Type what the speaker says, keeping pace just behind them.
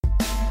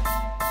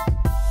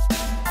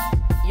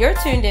You're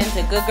tuned in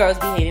to Good Girls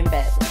Behaving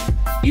Badly.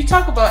 You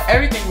talk about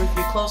everything with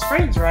your close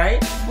friends,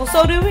 right? Well,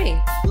 so do we.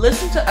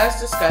 Listen to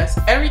us discuss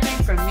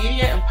everything from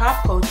media and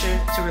pop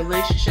culture to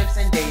relationships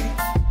and dating.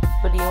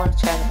 What do you want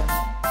to chat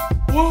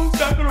about? Well, it's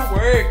not gonna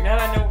work now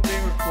that I know we're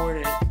being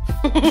recorded.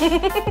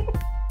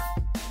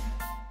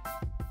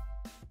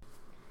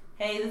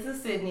 Hey, this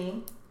is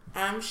Sydney.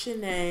 I'm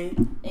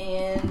Shanae.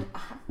 And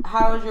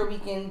how is your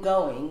weekend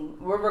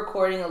going? We're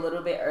recording a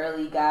little bit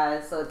early,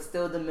 guys, so it's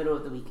still the middle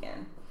of the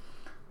weekend.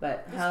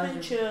 But It's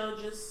been chill,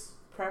 just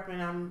prepping.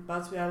 I'm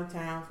about to be out of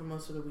town for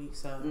most of the week,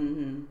 so.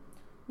 Mm-hmm.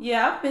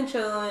 Yeah, I've been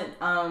chilling.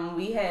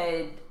 We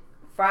had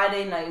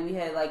Friday night. We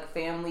had like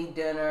family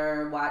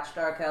dinner. Watched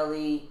R.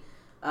 Kelly,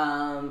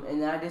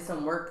 and then I did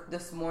some work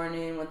this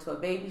morning. Went to a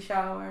baby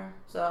shower.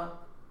 So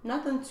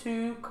nothing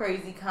too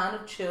crazy. Kind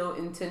of chill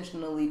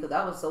intentionally because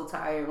I was so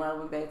tired when I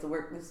went back to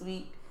work this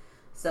week.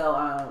 So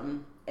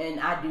and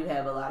I do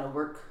have a lot of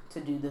work to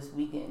do this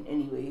weekend,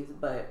 anyways.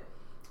 But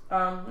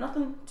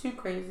nothing too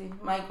crazy.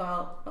 Might go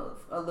out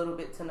a little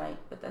bit tonight,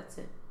 but that's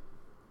it.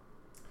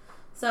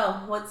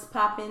 So, what's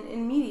popping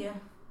in media?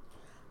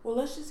 Well,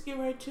 let's just get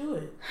right to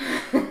it.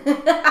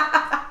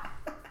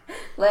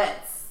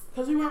 Let's.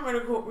 Because we weren't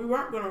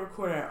going to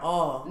record at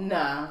all.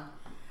 Nah.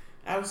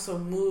 I was so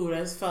moved. I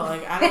just felt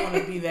like I don't want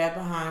to be that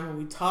behind when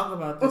we talk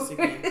about this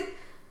again.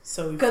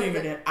 So we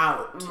figured it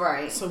out.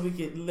 Right. So we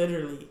could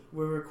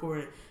we're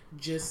recording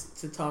just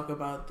to talk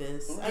about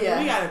this. I mean,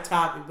 we got a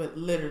topic, but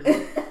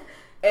literally.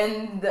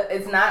 And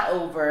it's not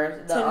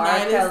over.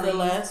 Tonight is the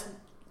last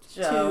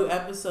show. 2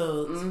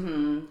 episodes.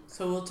 Mm-hmm.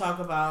 So we'll talk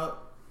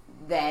about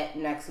that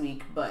next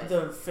week, but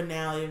the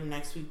finale of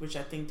next week, which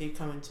I think they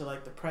come into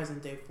like the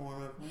present day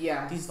form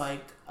of these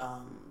like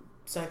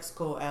sex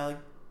code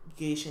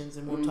allegations,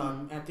 and we'll talk.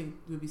 I think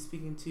we'll be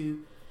speaking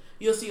to.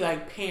 You'll see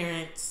like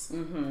parents,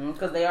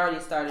 because they already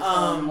started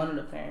showing one of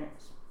the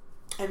parents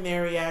and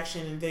their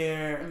reaction and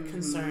their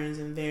concerns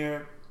and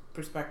their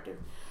perspective.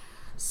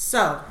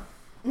 So.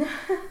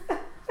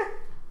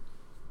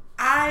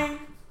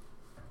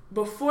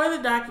 Before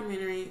the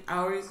documentary, I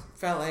always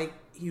felt like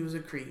he was a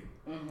creep,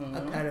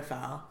 a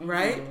pedophile,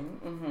 right?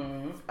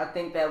 I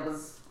think that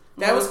was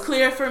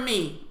clear for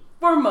me.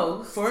 For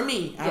most. For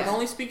me. I'm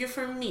only speaking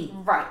for me.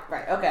 Right,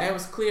 okay. That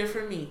was clear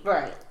for me.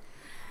 Right.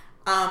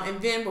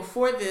 And then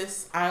before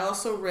this, I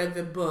also read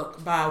the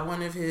book by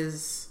one of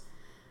his,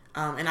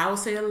 and I will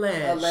say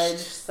alleged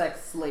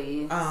sex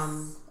slaves,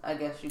 I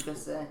guess you could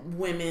say.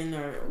 Women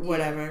or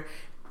whatever. Yeah.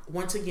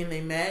 Once again,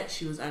 they met.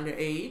 She was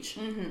underage.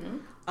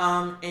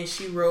 And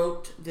she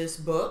wrote this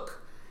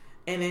book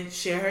and then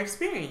shared her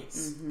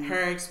experience.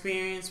 Her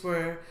experience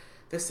were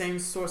the same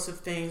sorts of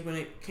things when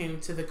it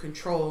came to the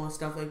control and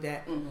stuff like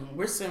that.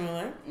 We're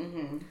similar.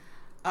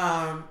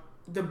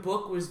 The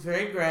book was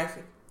very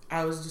graphic.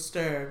 I was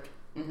disturbed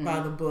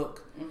by the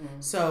book.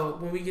 So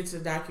when we get to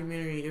the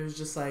documentary, it was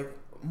just like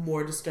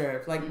more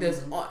disturbed. Like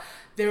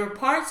there were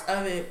parts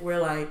of it where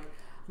like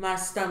my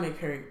stomach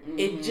hurt.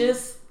 It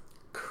just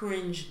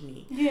cringed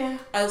me. Yeah.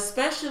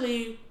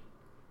 Especially,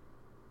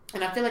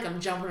 and I feel like I'll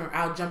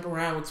jump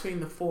around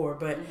between the 4,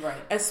 but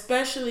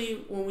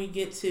especially when we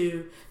get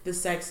to the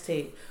sex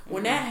tape.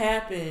 When that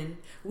happened,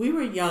 we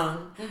were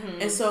young,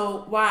 and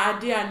so while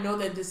I know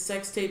that this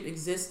sex tape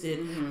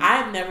existed, I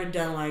have never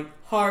done like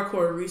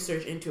hardcore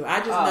research into it. I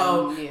just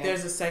know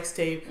there's a sex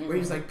tape where he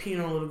was like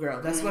peeing on a little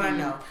girl. That's what I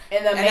know.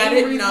 And the main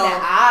reason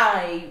that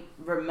I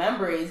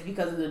remember is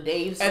because of the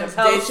Dave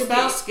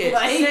Chappelle skit.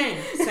 Like,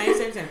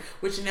 same.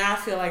 Which now I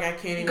feel like I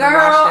can't even watch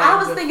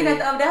that. I was thinking that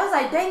the other day. I was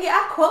like, dang it,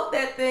 I quote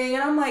that thing,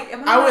 and I'm like,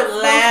 I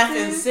would laugh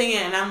and sing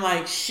it, and I'm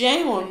like,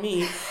 shame on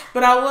me.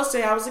 But I will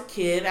say I was a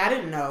kid. I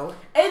didn't know.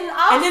 And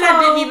then I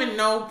didn't even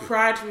know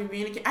prior to me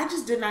being a kid. I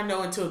just did not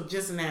know until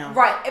just now.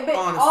 Right. But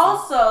honestly.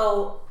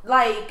 Also,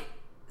 like,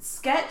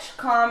 sketch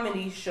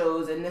comedy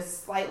shows, and this is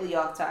slightly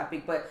off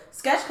topic, but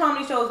sketch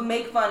comedy shows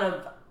make fun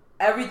of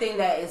everything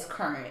that is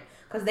current.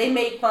 Because they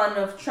made fun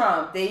of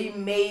Trump. They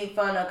made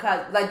fun of,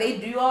 like, they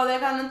do all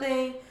that kind of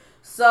thing.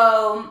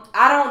 So,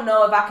 I don't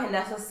know if I can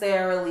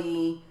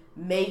necessarily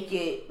make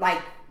it,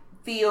 like,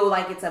 feel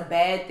like it's a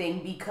bad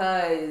thing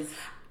because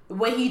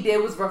what he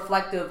did was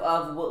reflective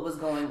of what was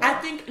going on. I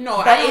think,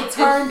 but it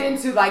turned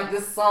into, like,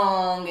 this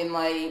song and,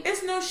 like...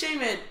 It's no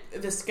shame at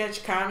the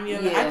sketch comedy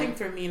of it. I think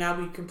for me, and I'll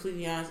be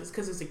completely honest, it's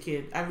because it's a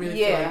kid. I really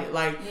feel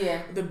like it.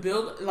 Like, the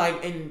build,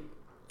 like, and...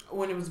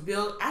 When it was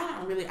Bill,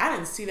 I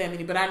didn't see that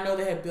many, but I know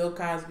they had Bill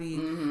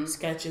Cosby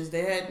sketches.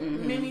 They had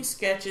many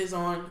sketches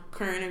on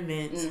current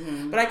events.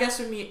 But I guess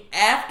for me,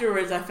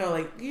 afterwards, I felt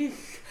like, because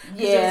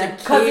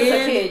it's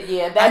a kid.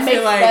 Yeah, that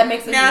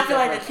makes it. Now I feel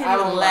like a kid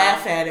would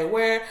laugh at it.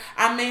 Where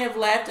I may have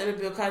laughed at a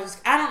Bill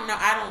Cosby. I don't know.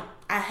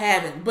 I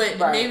haven't, but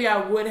maybe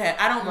I would have.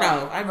 I don't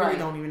know. I really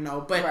don't even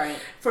know. But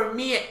for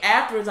me,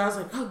 afterwards, I was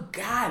like, oh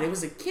God, it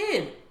was a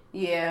kid.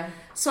 Yeah.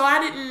 So I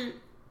didn't.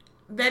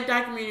 That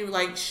documentary,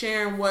 like,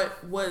 sharing what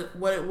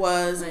it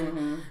was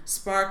and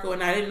Sparkle,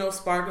 and I didn't know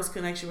Sparkle's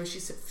connection where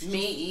she said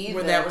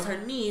where that was her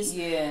niece,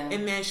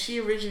 and then she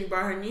originally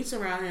brought her niece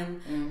around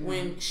him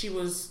when she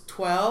was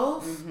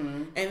 12,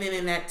 and then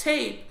in that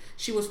tape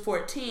she was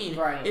 14.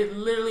 Right. It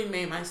literally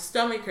made my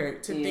stomach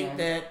hurt to think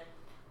that.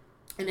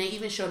 And they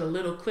even showed a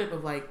little clip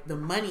of like the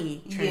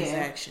money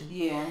transaction.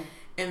 Yeah.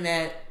 And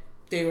that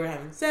they were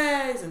having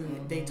sex,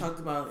 and they talked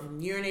about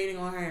him urinating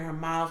on her in her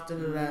mouth,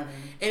 and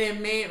it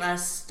made my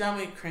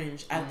stomach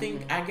cringe.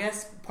 I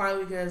guess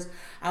partly because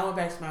I went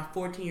back to my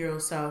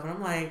 14-year-old self, and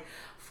I'm like,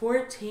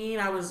 14,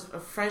 I was a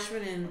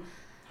freshman in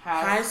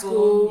high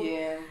school.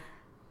 Yeah.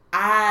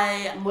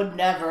 I would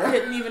never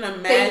couldn't even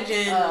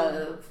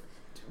imagine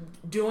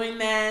doing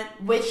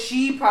that. Which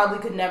she probably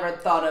could never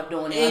thought of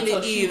doing it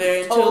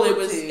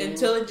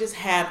until it just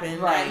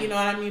happened. Right. You know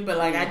what I mean? But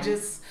like I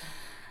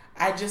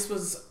just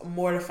was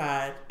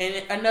mortified.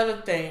 And another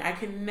thing, I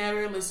could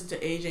never listen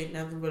to Age Ain't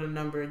Nothing But a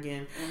Number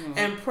again.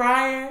 And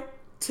prior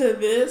to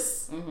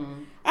this,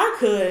 I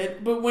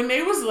could. But when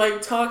they was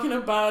like talking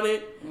about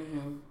it,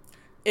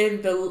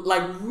 in the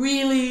like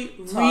really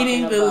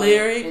reading the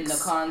lyrics in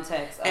the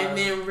context, and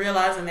then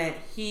realizing that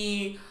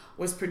he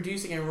was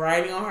producing and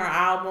writing on her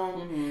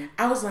album,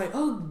 I was like,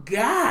 oh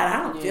God,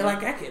 I don't feel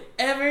like I could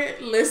ever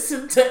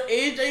listen to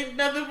Age Ain't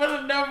Nothing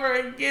But a Number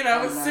again.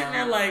 I was sitting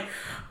there like,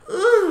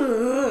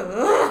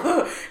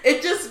 ugh.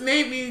 It just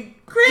made me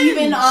cringe.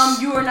 Even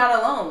You Are Not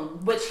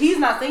Alone, which he's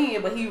not singing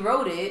it, but he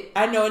wrote it.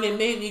 I know, and it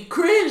made me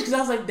cringe because I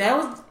was like, that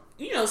was,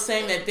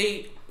 saying that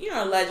they,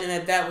 alleging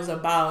that was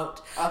about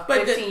a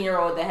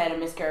 15-year-old that had a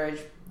miscarriage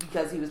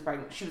because he was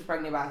pregnant. She was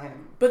pregnant by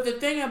him. But the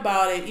thing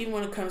about it, even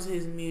when it comes to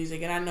his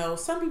music, and I know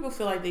some people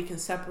feel like they can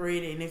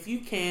separate it, and if you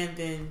can,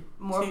 then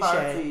more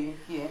power to you.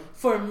 Yeah.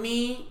 For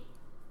me,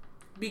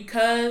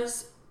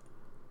 because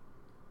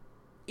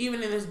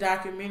even in this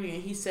documentary,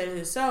 and he said it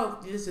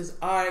himself, this is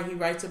art. He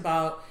writes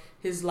about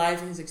his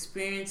life and his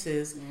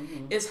experiences.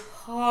 It's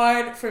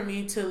hard for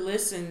me to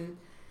listen.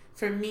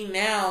 For me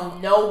now,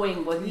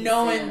 knowing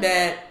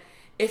that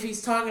if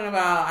he's talking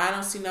about, I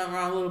don't see nothing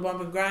wrong with a little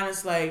bump and grind,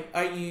 it's like,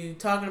 are you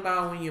talking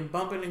about when you're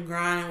bumping and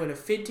grinding with a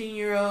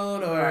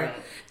 15-year-old? Or,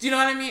 do you know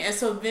what I mean? And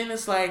so then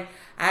it's like,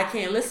 I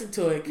can't listen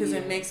to it because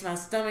it makes my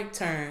stomach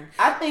turn.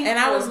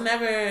 I was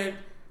never,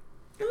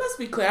 let's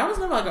be clear, I was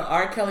never like an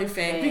R. Kelly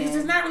fan because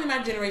it's not really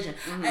my generation.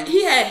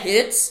 He had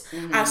hits.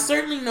 I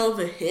certainly know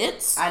the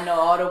hits. I know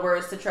all the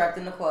words to Trapped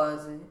in the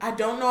Closet. I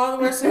don't know all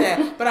the words to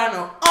that, but I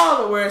know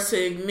all the words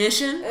to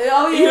Ignition.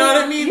 Oh, yeah. You know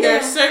what I mean? There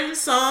are certain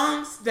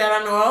songs that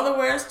I know all the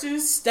words to.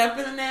 Step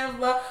in the Name of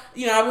Love.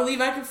 I Believe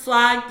I Can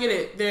Fly. Get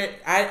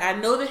it. I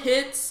know the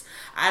hits.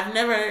 I've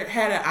never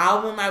had an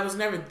album. I was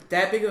never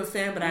that big of a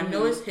fan, but I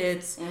know his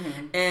hits.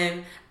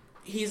 And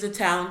he's a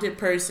talented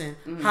person.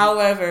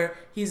 However,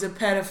 he's a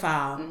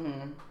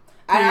pedophile.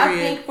 I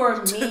think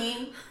for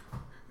me,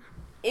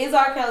 is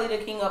R. Kelly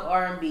the king of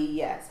R&B?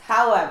 Yes.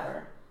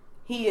 However,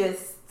 he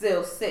is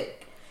still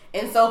sick.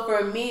 And so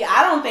for me,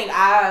 I think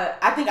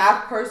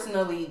I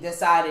personally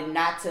decided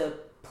not to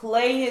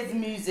play his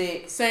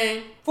music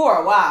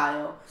for a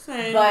while.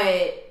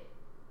 But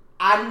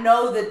I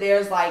know that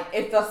there's like,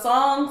 if the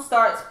song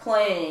starts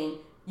playing,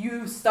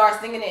 you start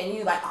singing it and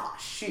you like, oh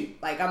shoot,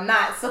 like I'm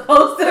not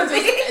supposed to be.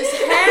 It's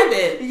a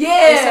habit.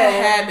 It's a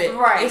habit.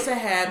 Right. It's a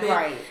habit.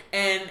 Right.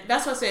 And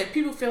that's what I said.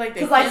 People feel like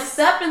they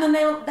Step in the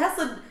Name.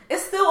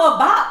 It's still a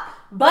bop.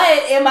 But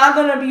am I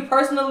gonna be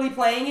personally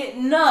playing it?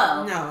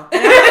 No.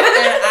 And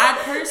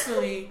I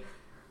personally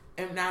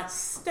am not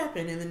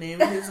stepping in the name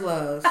of his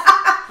love.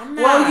 I'm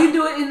not. Well, you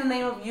do it in the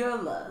name of your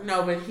love.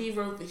 No, but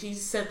he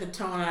set the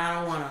tone, and I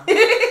don't want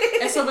to.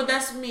 And so, but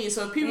that's me.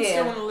 So if people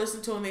still want to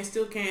listen to him, they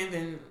still can.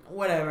 Then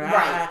whatever.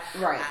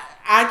 Right.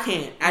 I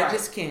can't. I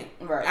just can't.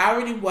 Right. I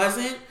already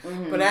wasn't,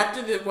 but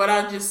after what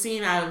I've just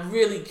seen, I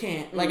really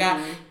can't. Like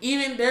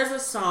there's a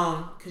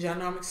song, because y'all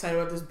know I'm excited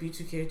about this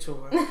B2K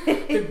tour.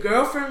 The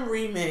Girlfriend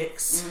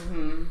remix.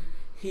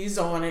 He's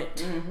on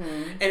it.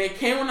 And it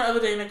came on the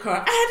other day in the car. I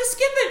had to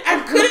skip it. I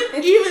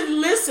couldn't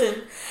even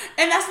listen.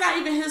 And that's not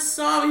even his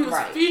song. He was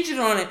featured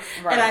on it.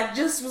 And I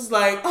just was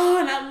like, oh,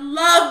 and I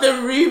love the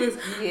remix.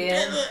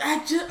 Yeah.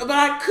 But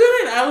I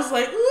couldn't. I was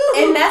like, ooh.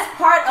 And that's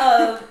part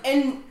of,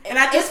 and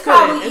I just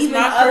probably even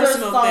other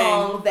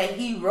songs that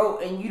he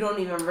wrote and you don't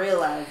even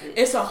realize it.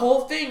 It's a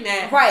whole thing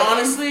that,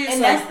 honestly,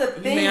 and that's the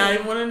thing. You may not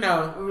even want to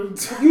know.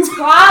 You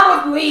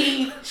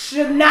probably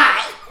should not.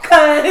 All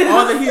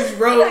that he's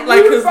wrote,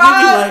 like,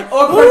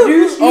 or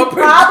produced, you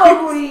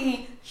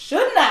probably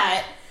should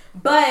not.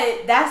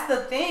 But that's the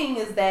thing,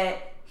 is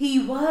that he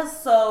is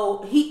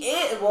so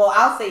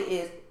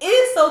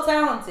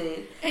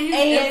talented and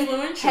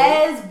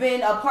has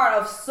been a part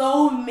of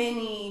so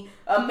many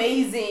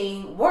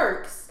amazing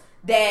works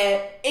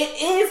that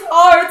it is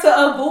hard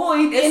to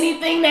avoid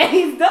anything that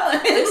he's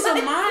done. It's a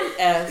mind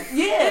F.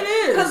 Yeah, it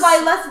is. Because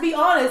let's be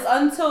honest,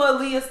 until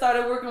Aaliyah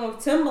started working with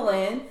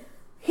Timbaland,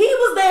 he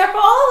was there for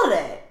all of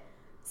that.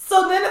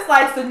 So then it's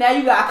like, so now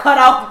you got cut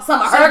off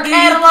some of her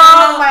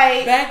catalog,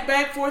 like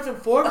back, forth, and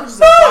forth, which is a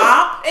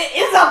bop. It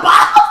is a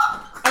bop.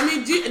 I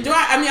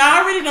mean,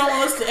 I already don't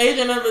want to listen to Age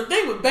Another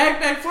Thing, but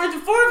back, forth,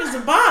 and forth is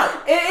a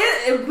bop.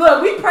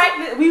 Look,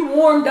 we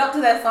warmed up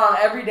to that song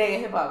every day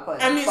in hip hop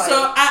class. I mean,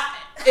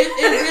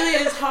 It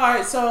really is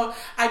hard. So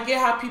I get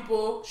how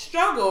people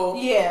struggle.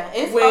 Yeah,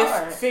 it's with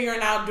hard.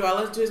 Figuring out, do I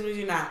listen to his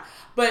music or not?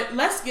 But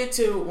let's get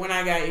to when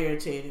I got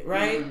irritated,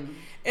 right?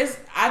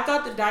 I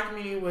thought the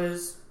documentary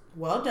was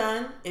well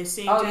done. It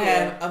seemed to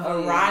have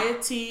a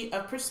variety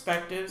of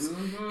perspectives,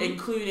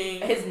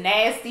 including his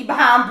nasty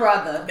behind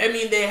brother. I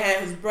mean, they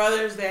had his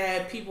brothers, they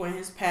had people in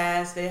his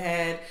past, they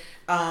had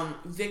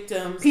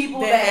victims.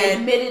 People that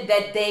admitted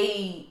that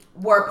they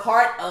were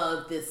part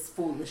of this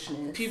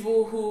foolishness.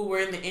 People who were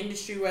in the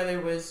industry, whether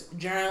it was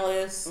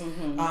journalists,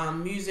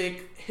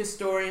 music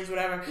historians,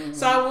 whatever.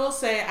 So I will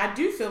say, I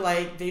do feel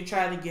like they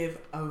try to give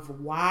a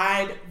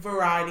wide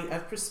variety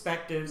of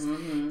perspectives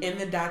in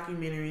the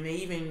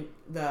documentary.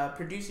 The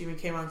producer even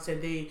came out and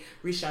said they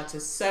reached out to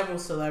several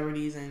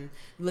celebrities and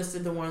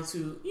listed the ones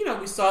who,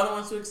 we saw the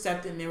ones who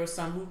accepted, and there were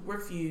some who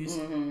refused.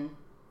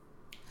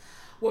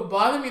 What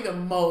bothered me the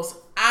most,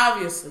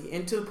 obviously,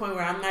 and to the point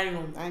where I'm not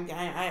even,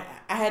 I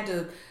had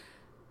to,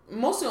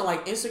 mostly on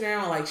like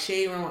Instagram or like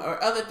Shade Room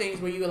or other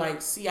things where you would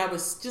like see, I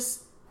was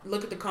just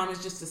look at the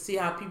comments just to see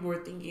how people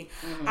were thinking.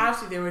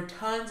 Obviously, there were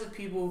tons of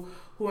people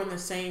who were in the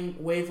same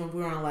wavelength.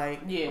 We were on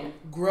like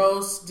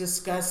gross,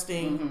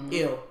 disgusting,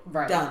 ill,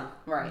 done.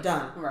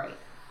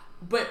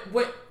 But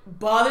what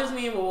bothers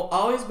me and what will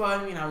always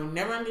bother me, and I will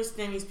never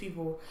understand these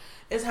people,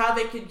 is how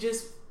they could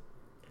just,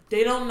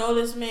 they don't know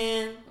this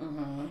man,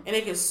 and they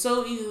can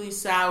so easily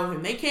side with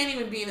him. They can't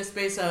even be in a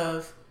space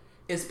of,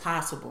 it's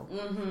possible.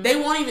 They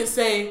won't even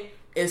say,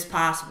 it's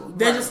possible.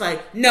 They're just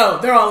like, no,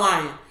 they're all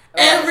lying.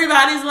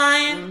 Everybody's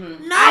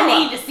lying. No, I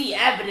need to see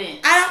evidence.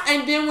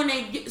 And then when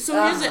they get,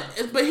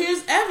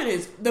 here's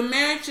evidence. The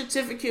marriage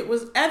certificate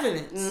was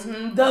evidence.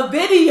 The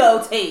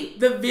videotape.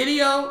 The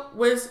video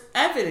was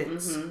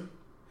evidence.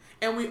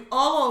 And we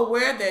all are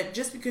aware that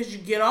just because you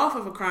get off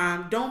of a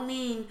crime don't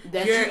mean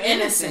that you're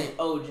innocent.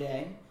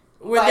 OJ.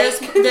 Where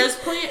there's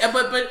plenty,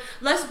 but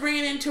let's bring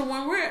it into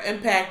when we're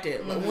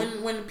impacted.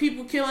 When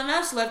people killing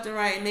us left and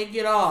right and they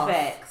get off.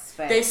 Facts.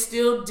 They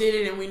still did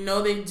it, and we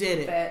know they did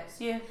it. Facts,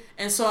 yeah.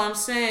 And so I'm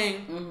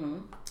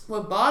saying,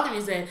 what bothered me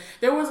is that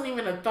there wasn't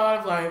even a thought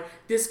of like,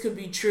 this could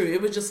be true.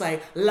 It was just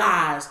like,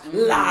 lies.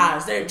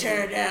 They're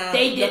tearing down.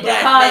 They did the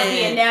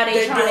Cosby, and now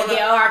they're trying to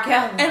get R.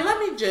 Kelly. And let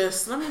me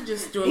just do a little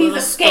story. He's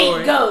a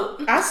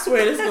scapegoat. I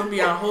swear this is going to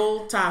be our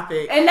whole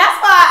topic. And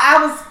that's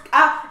why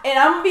and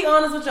I'm going to be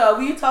honest with y'all.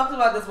 We talked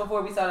about this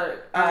before we started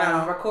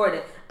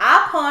recording.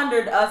 I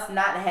pondered us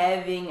not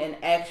having an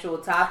actual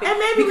topic. And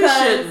maybe we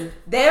shouldn't.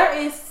 There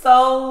is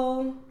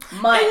so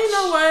much. And you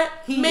know what?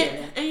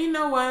 Here. And you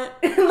know what?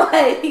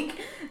 Like,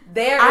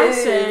 I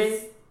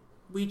say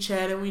we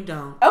chat and we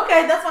don't.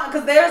 Okay, that's fine.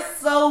 Because there's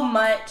so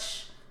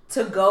much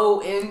to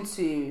go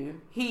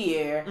into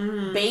here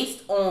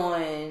based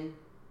on,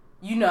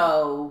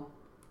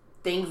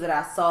 things that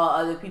I saw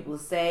other people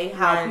say,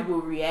 how people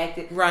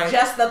reacted,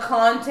 just the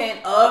content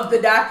of the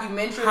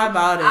documentary. How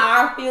about it?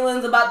 Our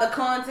feelings about the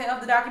content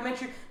of the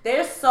documentary.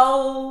 There's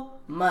so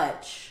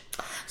much.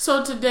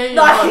 So today,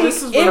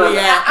 this is where we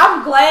at.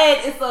 I'm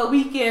glad it's a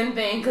weekend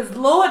thing, because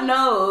Lord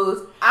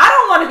knows I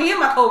don't want to hear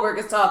my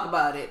coworkers talk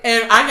about it.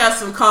 And I got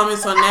some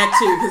comments on that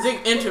too, because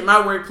it entered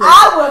my workplace.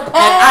 I would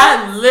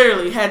pass. And I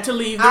literally had to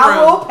leave the room.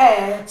 I will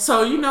pass.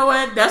 So you know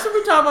what? That's what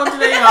we're talking about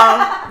today,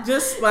 y'all.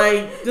 Just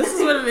like, this is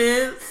what it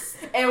is.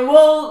 And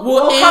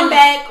we'll come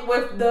back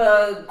with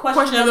the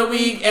question of the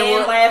week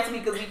and last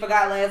week, because we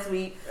forgot last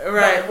week.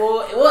 Right. But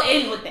we'll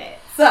end with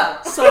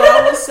that. So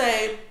I will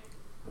say,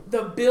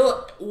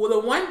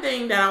 the one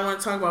thing that I want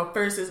to talk about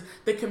first is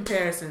the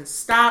comparison.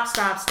 Stop.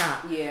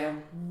 Yeah.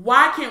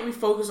 Why can't we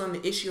focus on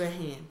the issue at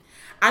hand?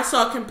 I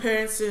saw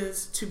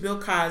comparisons to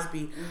Bill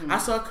Cosby. I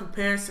saw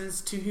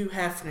comparisons to Hugh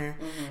Hefner.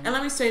 And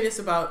let me say this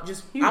about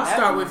I'll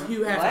start with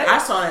Hugh Hefner. What? I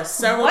saw that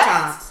several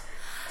times.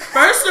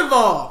 First of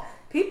all,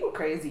 people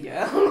crazy,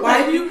 yeah.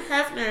 While Hugh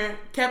Hefner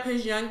kept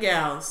his young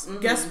gals,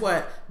 guess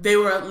what? They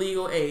were at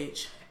legal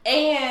age.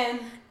 And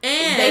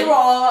they were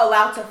all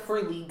allowed to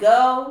freely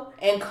go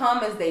and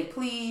come as they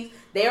please.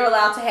 They were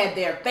allowed to have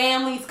their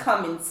families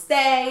come and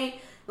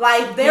stay.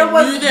 Like, there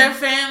was their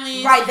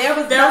families. Right, there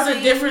was a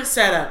different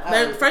setup.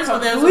 First of all,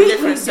 there was a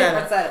different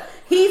setup.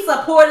 He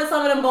supported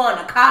some of them going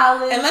to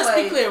college. And let's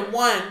be clear,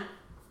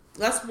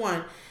 that's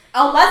one.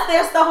 Unless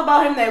there's stuff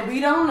about him that we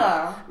don't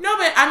know. No,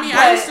 but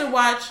I used to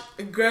watch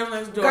Girl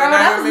Next Door. Girl,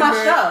 that was my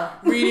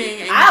show.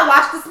 Reading. I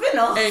watched the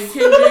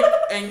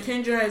spinoffs. And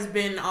Kendra has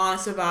been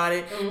honest about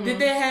it. Did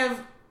they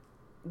have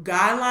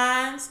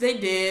guidelines? They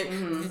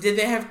did. Did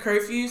they have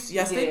curfews?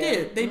 Yes, they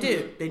did. They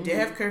did. They did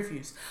have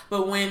curfews.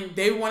 But when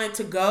they wanted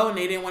to go and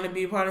they didn't want to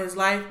be a part of his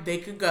life, they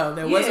could go.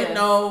 There wasn't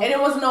no... And there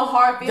was no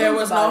hard feelings. There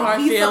was no hard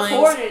feelings. He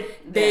supported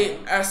them. They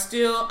are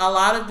still... A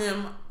lot of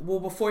them,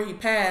 before he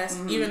passed,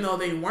 even though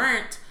they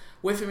weren't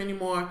with him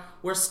anymore,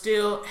 were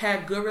still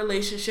had good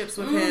relationships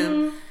with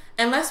him.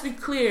 And let's be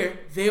clear,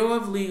 they were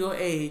of legal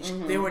age.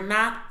 They were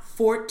not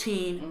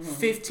 14,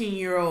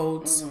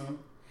 15-year-olds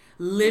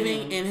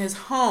living in his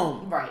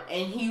home. Right.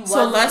 And he wasn't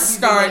so let's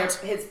start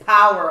his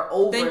power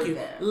over thank you.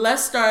 them.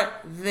 Let's start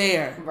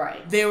there.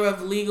 Right. They were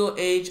of legal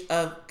age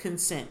of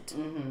consent.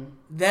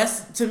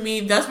 That's, to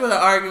me, that's where the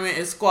argument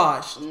is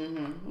squashed.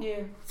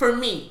 Yeah. For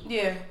me.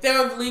 Yeah.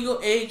 They're of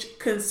legal age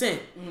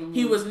consent.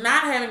 He was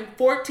not having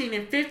 14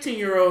 and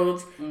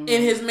 15-year-olds in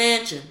his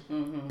mansion.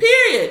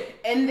 Period.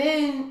 And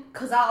then,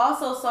 because I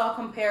also saw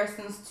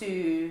comparisons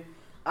to,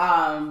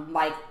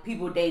 like,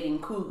 people dating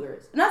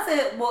cougars. And I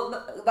said,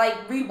 well,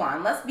 like,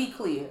 rewind. Let's be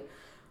clear.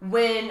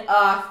 When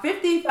a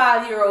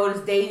 55-year-old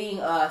is dating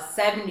a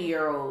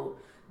 70-year-old,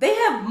 they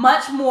have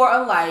much more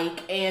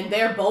alike, and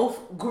they're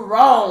both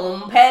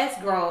grown, past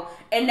grown,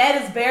 and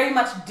that is very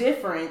much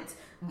different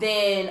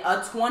than a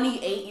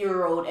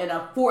 28-year-old and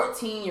a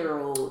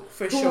 14-year-old.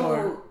 For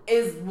sure. Who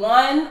is,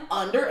 one,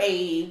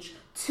 underage,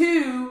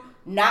 two,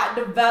 not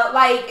developed,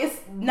 like,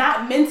 it's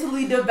not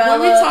mentally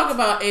developed. When we talk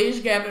about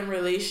age gap in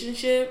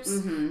relationships,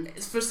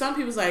 for some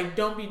people it's like,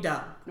 don't be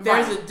dumb.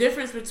 There's a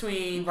difference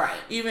between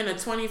even a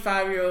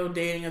 25-year-old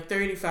dating a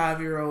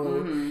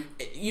 35-year-old.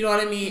 You know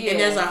what I mean? Yeah. And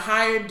there's a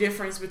higher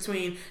difference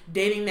between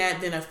dating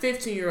that than a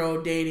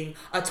 15-year-old dating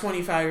a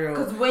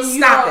 25-year-old.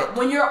 Because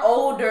when you're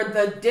older,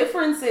 the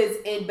differences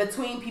in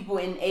between people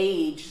in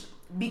age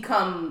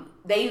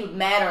they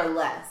matter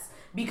less.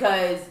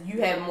 Because you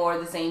have more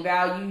of the same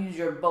values,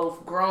 you're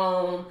both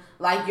grown,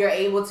 like you're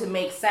able to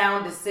make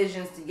sound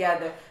decisions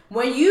together.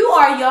 When you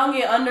are young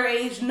and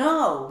underage,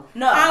 no.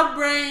 Our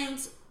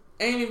brains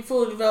ain't even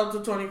fully developed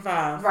to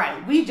 25.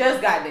 Right, we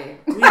just got there.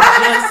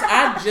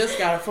 I just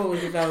got a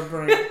fully developed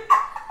brain.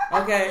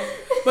 Okay?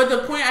 But the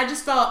point, I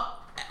just felt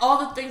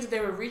all the things that they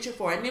were reaching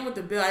for. And then with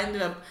the bill, I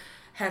ended up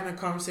having a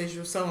conversation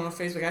with someone on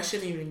Facebook. I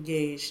shouldn't even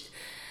engaged.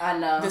 I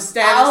know. The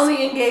status, I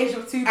only engaged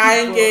with 2 people.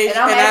 I engaged,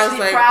 and I was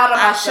like, proud of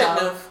I myself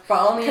shouldn't have. For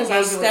only because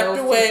I stepped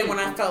away when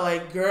people. I felt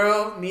like,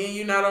 girl, me and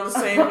you not on the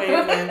same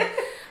wavelength.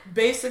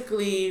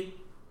 Basically,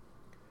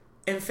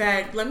 in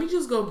fact, let me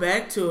just go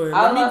back to it.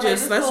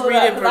 Let's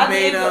read it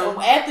verbatim.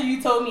 After you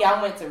told me,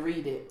 I went to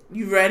read it.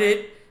 You read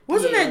it?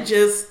 Wasn't that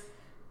just...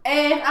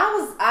 And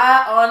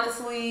I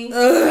honestly,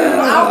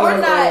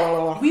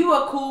 we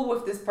were cool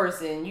with this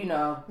person, you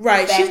know.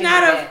 Right, she's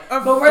not a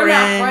but we're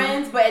not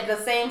friends. But at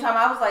the same time,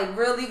 I was like,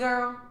 really,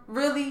 girl?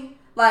 Really?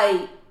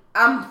 Like,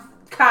 I'm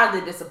kind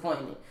of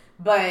disappointed.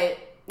 But,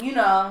 you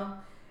know,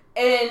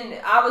 and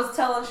I was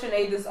telling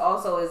Shanae this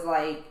also is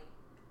like,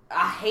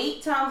 I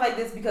hate times like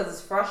this because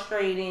it's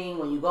frustrating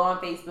when you go on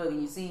Facebook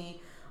and you see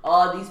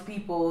all these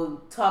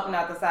people talking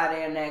out the side of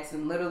their necks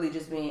and literally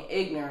just being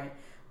ignorant.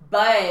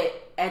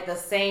 But at the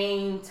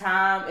same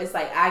time, it's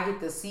like I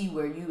get to see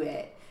where you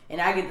at. And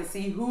I get to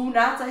see who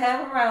not to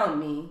have around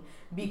me.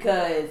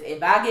 Because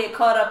if I get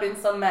caught up in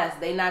some mess,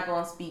 they not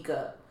going to speak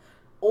up.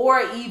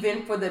 Or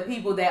even for the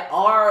people that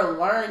are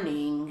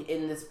learning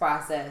in this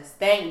process,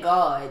 thank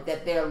God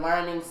that they're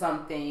learning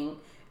something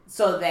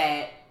so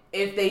that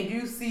if they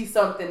do see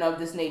something of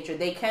this nature,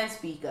 they can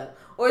speak up.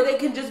 Or they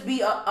can just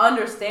be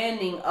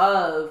understanding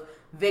of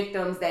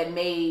victims that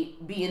may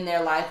be in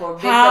their life or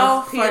victims.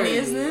 How funny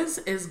is this?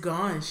 It's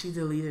gone. She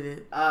deleted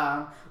it.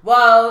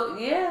 Well,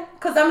 yeah.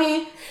 Because, I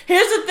mean...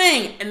 Here's the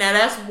thing. And now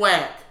that's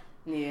whack.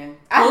 Yeah.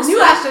 I knew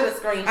I should have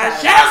screenshot it. I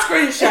should have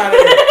screenshot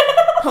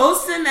it.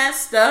 Posting that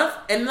stuff.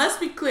 And let's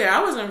be clear.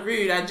 I wasn't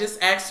rude. I just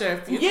asked her a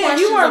few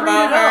questions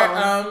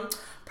about her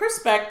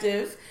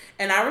perspective.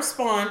 And I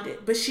responded.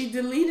 But she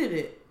deleted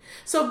it.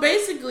 So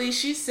basically,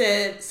 she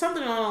said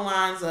something along the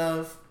lines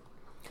of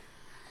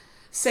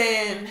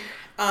saying...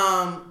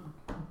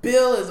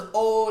 Bill is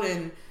old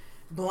and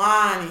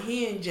blind and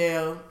he in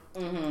jail.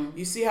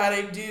 You see how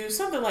they do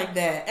something like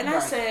that. And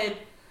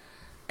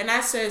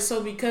I said,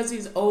 so because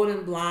he's old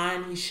and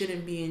blind, he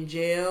shouldn't be in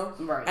jail.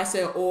 Right. I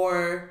said,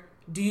 or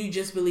do you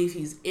just believe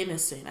he's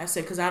innocent? I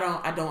said, because I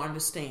don't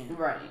understand.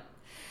 Right.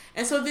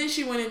 And so then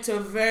she went into a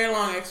very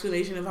long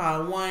explanation of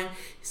how, one,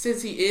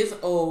 since he is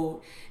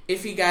old,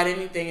 if he got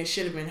anything, it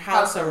should have been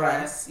house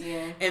arrest.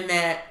 Yeah. And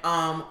that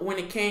when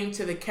it came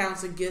to the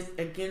counts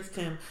against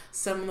him,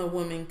 some of the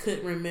women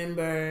couldn't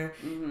remember.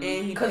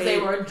 And because they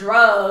were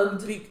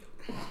drugged.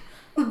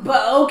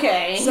 But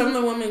okay. Some of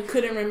the women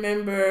couldn't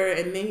remember.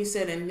 And then he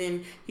said, and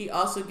then he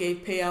also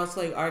gave payouts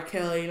like R.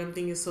 Kelly. And I'm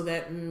thinking, so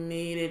that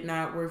made it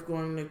not worth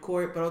going to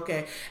court. But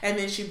okay. And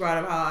then she brought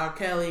up how R.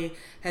 Kelly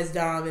has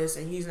done all this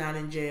and he's not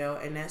in jail.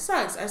 And that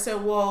sucks. I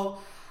said,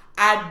 well...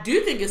 I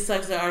do think it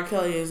sucks that R.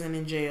 Kelly isn't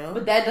in jail.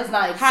 But that does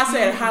not excuse. I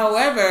said,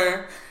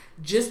 however,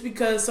 just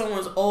because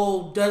someone's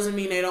old doesn't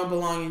mean they don't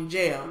belong in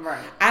jail. Right.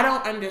 I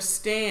don't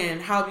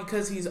understand how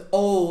because he's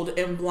old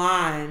and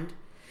blind.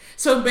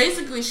 So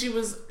basically she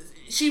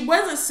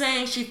wasn't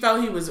saying she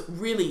felt he was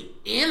really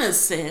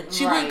innocent.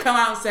 She wouldn't come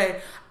out and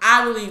say,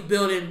 I believe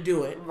Bill didn't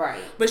do it.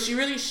 Right. But she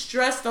really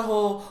stressed the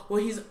whole,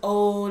 well, he's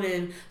old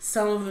and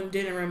some of them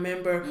didn't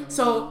remember.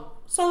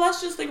 So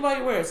let's just think about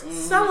your words.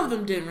 Some of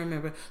them didn't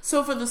remember.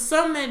 So for the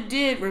some that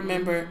did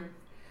remember,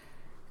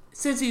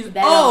 since he's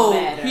old,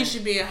 he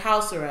should be in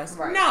house arrest.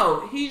 Right.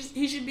 No,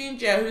 he should be in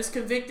jail. He was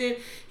convicted.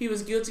 He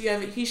was guilty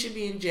of it. He should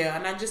be in jail.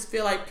 And I just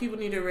feel like people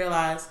need to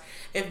realize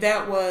if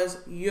that was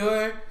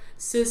your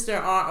sister,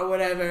 aunt, or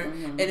whatever,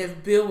 and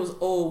if Bill was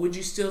old, would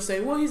you still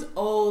say, well, he's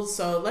old,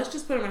 so let's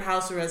just put him in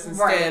house arrest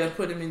instead of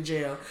put him in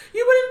jail?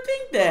 You wouldn't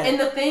think that. And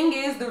the thing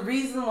is, the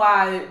reason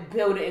why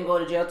Bill didn't go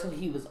to jail till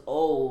he was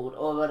old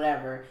or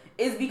whatever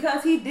is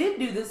because he did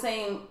do the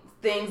same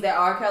things that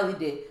R. Kelly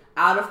did.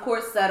 Out of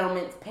court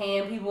settlements,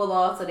 paying people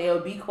off so they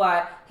would be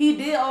quiet. He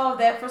did all of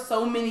that for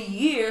so many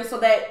years so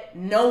that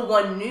no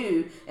one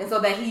knew and so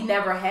that he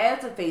never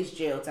had to face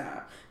jail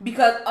time.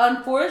 Because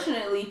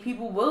unfortunately,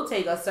 people will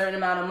take a certain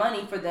amount of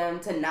money for them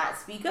to not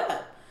speak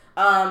up.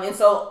 And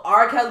so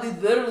R. Kelly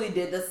literally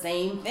did the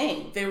same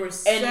thing.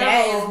 And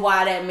that is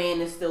why that man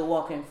is still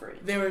walking free.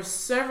 There were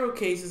several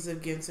cases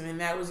against him,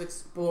 and that was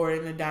explored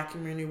in the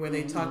documentary where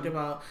they talked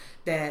about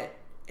that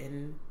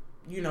in...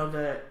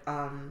 the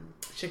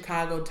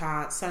Chicago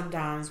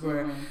Sun-Times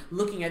were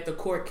looking at the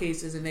court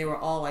cases and they were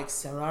all like,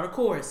 settle out of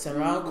court.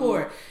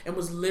 It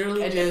was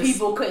literally and just... And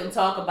people couldn't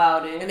talk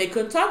about it. And they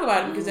couldn't talk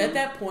about it because at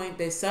that point,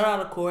 they settled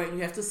out of court and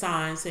you have to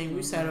sign saying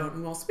we settled and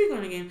we won't speak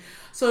on it again.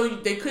 So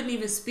they couldn't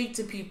even speak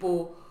to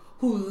people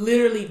who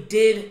literally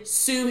did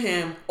sue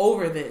him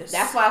over this.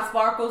 That's why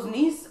Sparkle's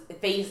niece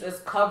face is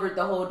covered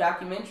the whole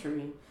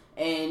documentary.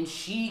 And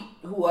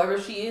whoever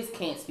she is,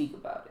 can't speak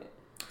about it.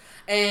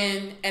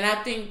 And I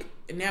think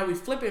now we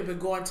flip it, but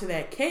going to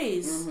that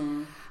case,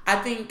 I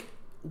think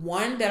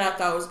one that I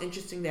thought was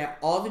interesting that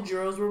all the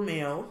jurors were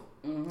male.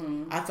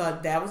 I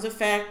thought that was a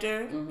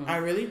factor. I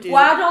really did.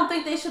 Well, I don't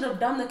think they should have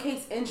done the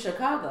case in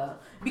Chicago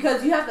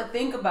because you have to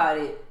think about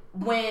it.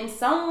 When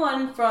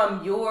someone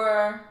from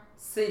your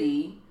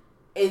city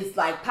is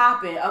like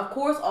popping, of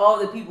course all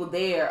the people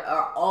there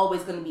are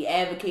always going to be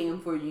advocating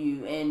for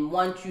you and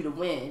want you to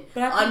win.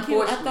 But I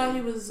thought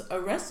he was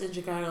arrested in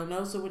Chicago.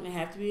 No, so wouldn't it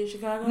have to be in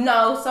Chicago?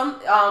 No,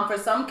 for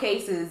some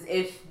cases,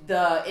 if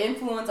the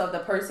influence of the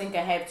person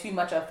can have too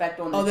much effect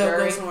on the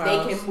jury,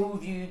 they can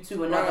move you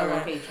to another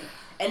location.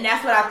 And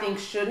that's what I think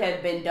should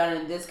have been done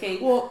in this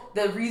case. Well,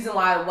 the reason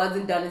why it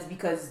wasn't done is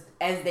because,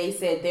 as they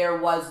said, there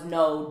was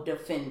no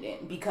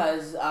defendant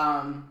because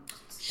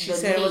she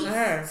said it wasn't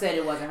her. Said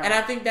it wasn't her, and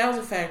I think that was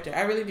a factor.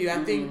 I really do.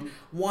 I think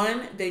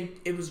one,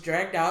 it was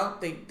dragged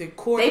out. The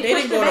court they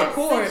didn't go to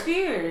court 6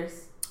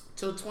 years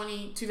till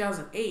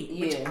 2008,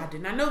 which I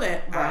did not know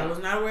that. Right. I was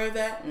not aware of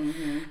that.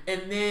 And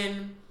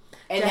then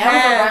that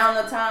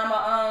was around the time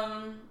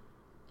of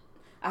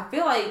I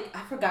feel like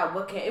I forgot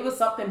it was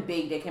something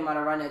big that came out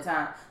around that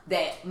time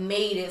that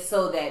made it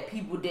so that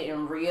people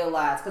didn't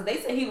realize because they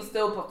said he was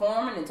still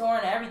performing and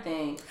touring and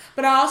everything.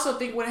 But I also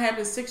think what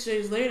happened 6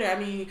 days later, I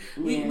mean,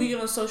 we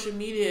get on social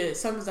media,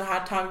 something's a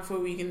hot topic for a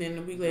week and then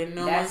a week later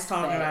no one's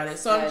talking about it.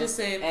 So I'm just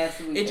saying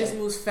it just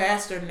moves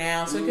faster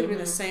now. So it could have been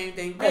the same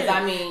thing. Because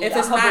I mean, if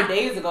a couple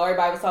days ago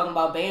everybody was talking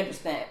about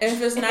Bandersnatch.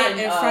 If it's not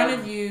in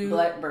front of you,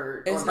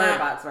 Blackbird or Bird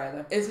Box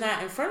rather, it's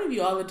not in front of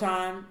you all the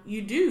time.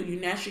 You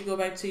naturally go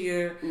back to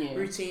your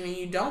routine and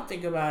you don't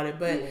think about it.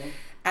 But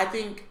I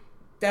think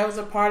that was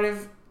a part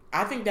of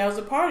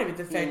it.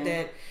 The fact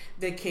that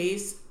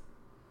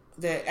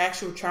the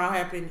actual trial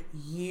happened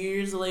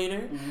years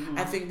later.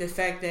 I think the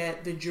fact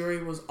that the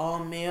jury was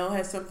all male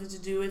has something to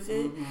do with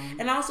it.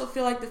 And I also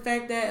feel like the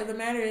fact that the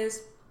matter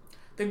is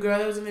the girl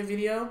that was in the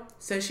video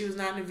says she was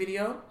not in the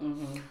video.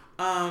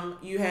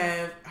 You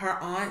have her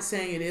aunt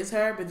saying it is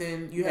her, but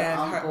then you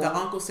have the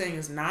uncle saying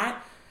it's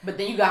not. But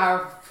then you got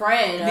her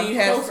friend,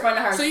 close friend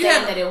of her, saying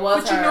that it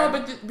was her.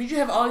 But you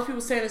have all these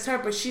people saying it's her,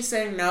 but she's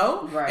saying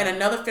no, and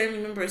another family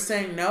member is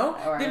saying no.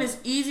 Then it's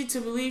easy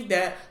to believe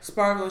that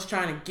Sparkle is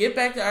trying to get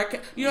back to our...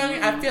 You know what I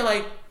mean? I feel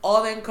like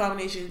all that in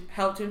combination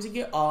helped him to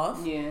get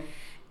off. Yeah.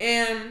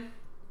 And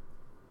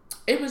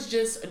it was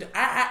just...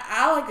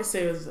 I like to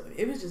say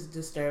it was just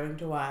disturbing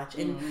to watch.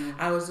 And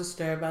I was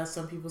disturbed by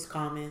some people's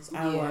comments.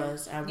 I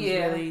was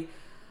really...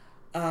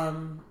 I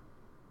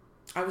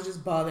was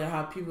just bothered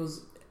how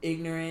people's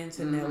ignorance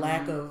and their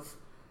lack of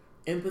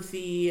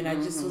empathy, and I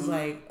just was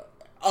like,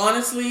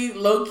 honestly,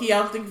 low key, I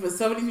was thinking for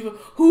some of these people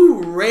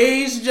who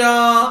raised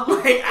y'all,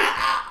 like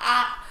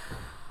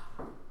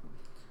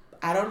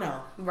I don't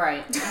know.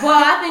 Right.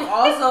 Well, I think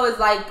also it's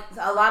like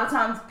a lot of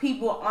times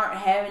people aren't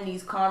having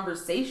these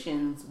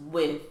conversations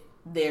with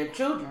their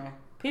children.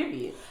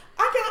 Period.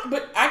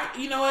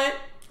 You know what?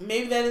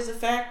 Maybe that is a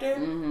factor.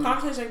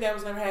 Conversations like that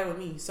was never had with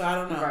me, so I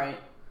don't know.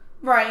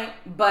 Right,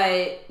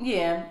 but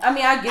yeah, I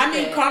mean, I get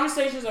that.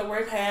 Conversations are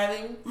worth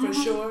having for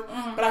sure,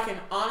 but I can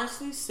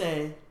honestly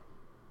say,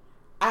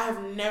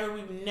 I've never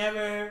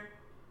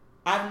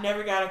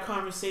got a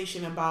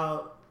conversation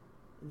about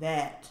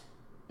that,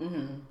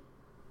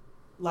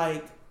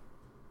 like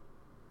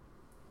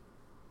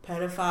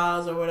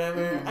pedophiles or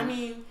whatever. I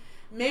mean,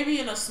 maybe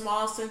in a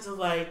small sense of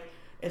like,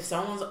 if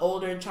someone's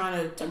older and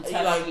trying to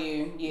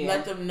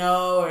let them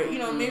know, or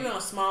maybe on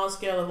a small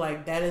scale of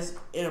like that is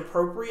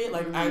inappropriate.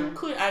 Like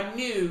I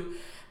knew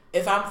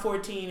if I'm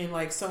 14 and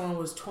like someone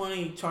was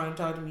 20 trying to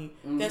talk to me,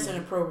 that's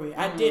inappropriate.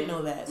 I did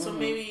know that, so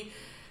maybe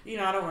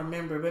I don't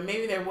remember, but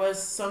maybe there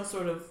was some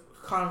sort of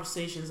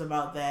conversations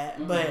about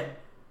that. But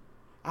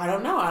I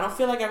don't know. I don't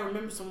feel like I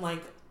remember some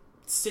like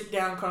sit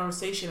down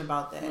conversation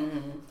about that.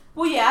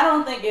 Well, yeah, I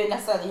don't think it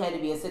necessarily had to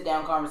be a sit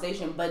down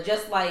conversation, but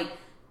just like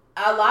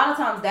a lot of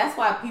times that's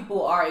why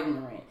people are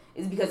ignorant.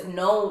 Is because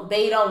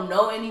they don't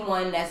know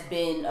anyone that's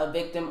been a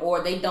victim,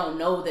 or they don't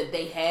know that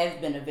they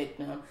have been a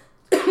victim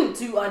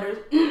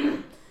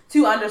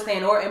to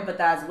understand or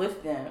empathize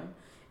with them.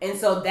 And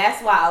so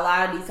that's why a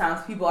lot of these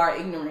times people are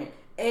ignorant.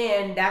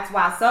 And that's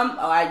why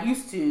I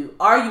used to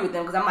argue with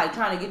them, because I'm like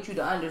trying to get you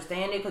to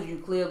understand it because you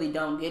clearly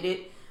don't get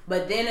it.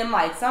 But then I'm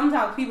like,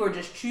 sometimes people are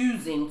just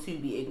choosing to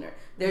be ignorant.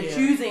 They're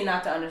choosing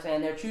not to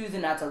understand. They're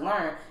choosing not to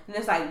learn. And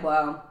it's like,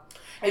 well,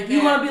 if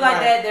you want to be like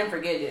that, then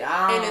forget it.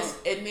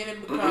 And then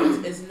it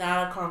becomes, it's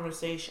not a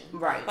conversation.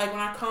 Right. Like when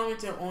I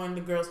commented on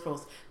the girl's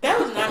post, that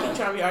was not me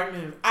trying to be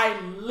argumentative.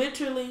 I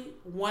literally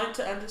wanted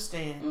to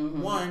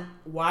understand, one,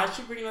 why is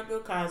she bringing up Bill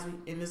Cosby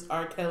in this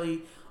R.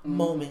 Kelly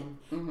moment?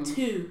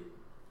 Two,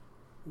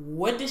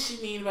 what does she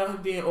mean about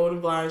him being old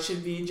and blind,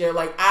 should be in jail?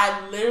 Like,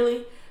 I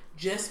literally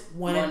just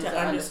wanted to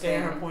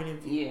understand her point of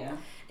view. Yeah.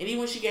 And even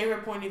when she gave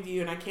her point of view,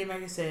 and I came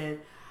back and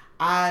said,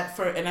 I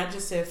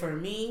just said, for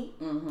me,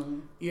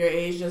 your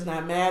age does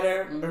not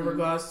matter in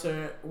regards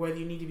to whether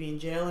you need to be in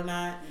jail or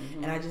not,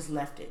 and I just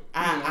left it.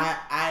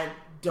 I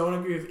don't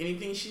agree with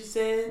anything she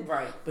said,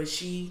 right? But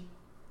she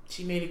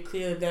made it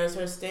clear that was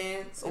her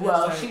stance.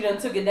 Well, she done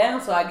took it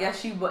down, so I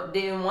guess she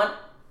didn't want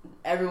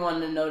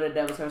everyone to know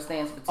that was her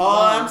stance for too long.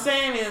 All I'm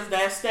saying is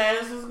that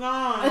status is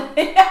gone.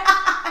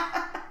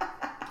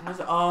 That's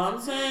all I'm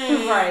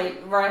saying.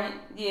 Right,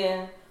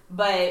 yeah,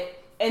 but.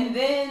 And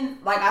then,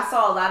 like, I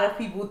saw a lot of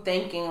people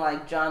thanking,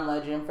 like, John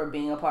Legend for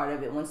being a part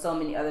of it when so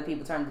many other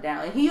people turned it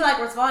down. And he, like,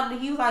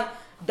 responded. He was like,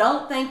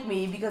 don't thank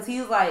me, because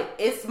he's like,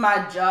 it's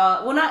my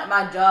job. Well, not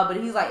my job, but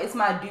he's like, it's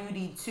my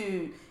duty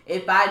to,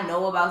 if I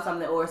know about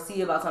something or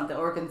see about something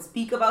or can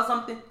speak about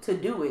something, to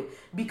do it.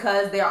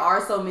 Because there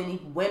are so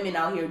many women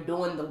out here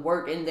doing the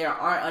work, and there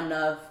aren't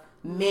enough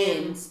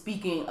men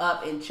speaking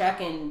up and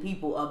checking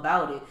people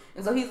about it.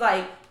 And so he's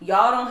like,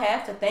 y'all don't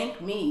have to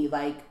thank me.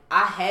 Like,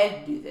 I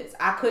had to do this.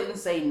 I couldn't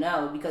say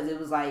no, because it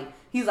was like,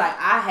 he's like,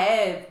 I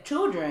have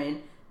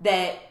children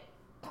that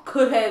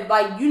could have,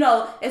 like,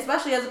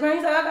 especially as a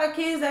parent, he's like, I got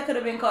kids that could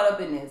have been caught up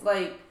in this.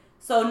 Like,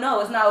 so no,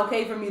 it's not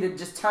okay for me to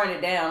just turn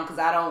it down because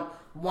I don't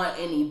want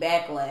any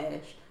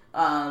backlash.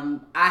 I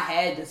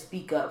had to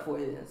speak up for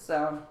this.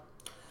 So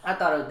I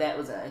thought that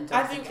was an interesting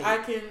I think I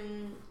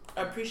can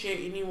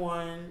appreciate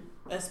anyone,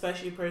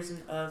 especially a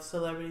person of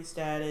celebrity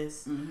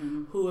status,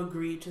 who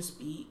agreed to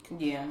speak.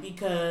 Yeah.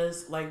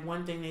 Because, like,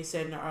 one thing they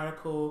said in the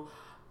article,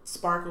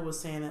 Sparkle was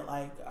saying that,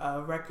 like,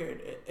 a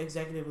record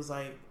executive was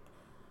like,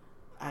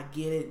 I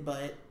get it,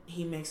 but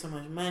he makes so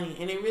much money.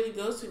 And it really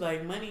goes to,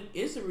 like, money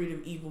is the root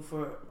of evil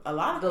for a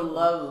lot of people. The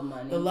love of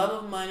money. The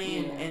love of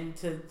money, and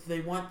they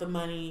want the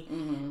money.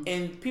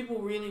 And people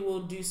really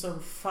will do some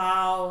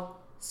foul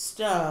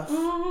stuff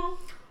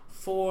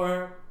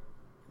for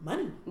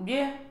money.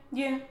 Yeah,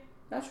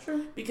 that's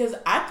true. Because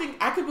I think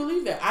I could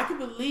believe that. I could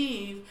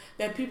believe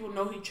that people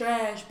know he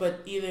trash,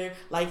 but either,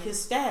 like,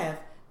 his staff,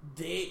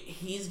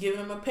 he's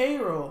giving them a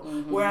payroll.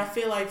 Where I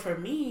feel like, for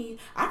me,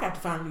 I got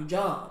to find a new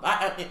job.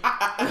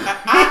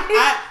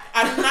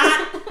 I'm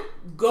not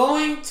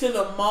going to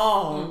the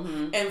mall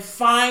and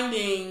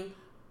finding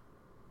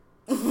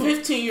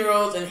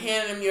 15-year-olds and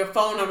handing them your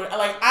phone number.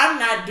 Like, I'm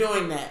not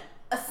doing that.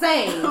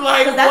 Same.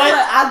 Like, that's what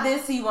I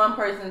did see one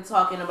person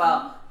talking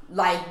about.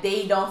 Like,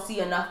 they don't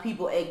see enough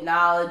people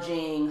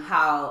acknowledging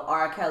how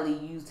R. Kelly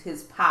used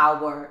his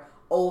power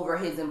over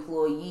his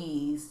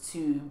employees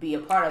to be a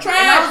part of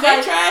trash, it.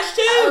 Trash, trash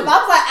too. I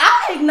was like,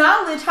 I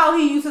acknowledge how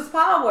he used his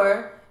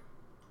power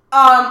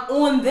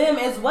on them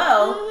as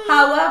well.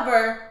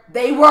 However,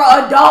 they were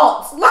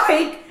adults.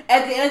 Like,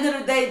 at the end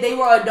of the day, they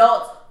were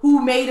adults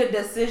who made a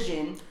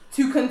decision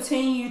to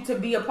continue to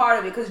be a part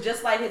of it. Because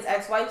just like his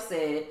ex-wife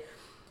said,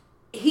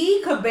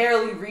 he could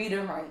barely read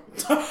and write.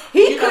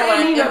 He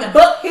couldn't even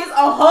book his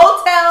own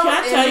hotel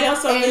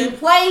and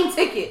plane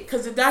ticket.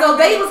 Because the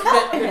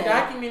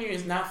documentary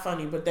is not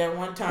funny, but that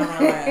one time I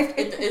laughed.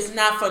 It's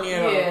not funny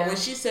at all. But when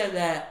she said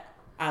that,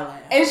 I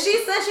laughed. And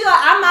she said,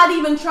 I'm not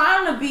even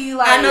trying to be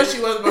like... I know she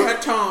wasn't, but her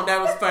tone,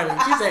 that was funny.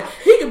 She said,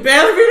 he could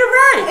barely read and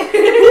write.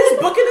 Who's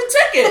booking the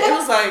ticket? It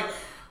was like,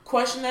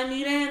 question that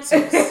need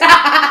answers.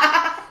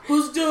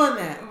 Who's doing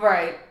that?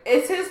 Right.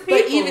 It's his people.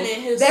 But even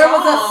in his there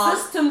was a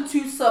system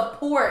to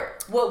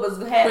support what was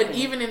happening. But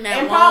even in that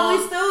and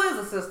probably still is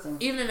a system.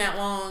 Even in that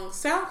long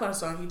SoundCloud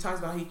song, he talks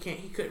about he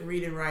couldn't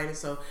read and write, and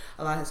so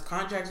a lot of his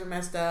contracts were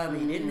messed up.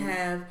 And he didn't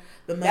have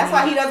the money. That's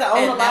why he doesn't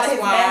own a lot of his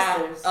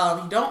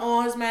masters. He don't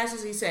own his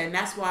masters. He said, and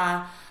that's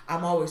why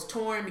I'm always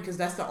torn, because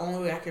that's the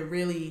only way I can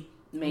really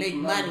make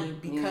money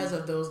because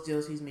of those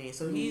deals he's made.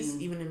 So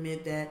he's even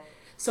admit that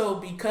So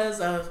because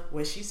of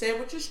what she said,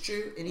 which is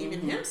true, and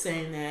even him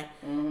saying that,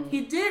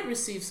 he did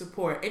receive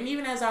support. And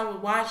even as I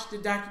would watch the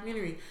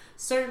documentary,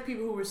 certain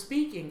people who were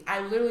speaking,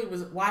 I literally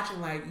was watching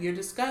like, you're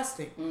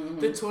disgusting.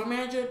 The tour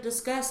manager,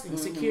 disgusting.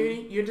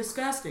 Security, you're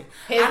disgusting.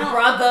 His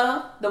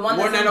brother, the one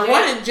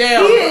that's in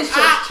jail. He is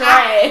just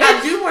trash.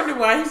 I do wonder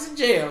why he's in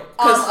jail.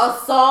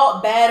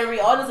 Assault, battery,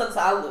 all this other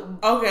stuff.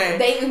 Okay.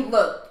 They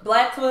look,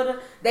 Black Twitter,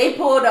 they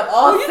pulled up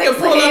all you can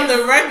pull up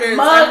the records.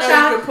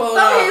 Mugshots.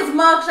 Some of his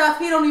mugshots,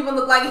 he don't even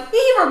look like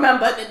he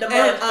remembered the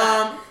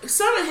mugshot.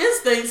 Some of his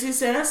things he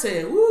said, I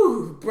said,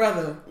 "Ooh,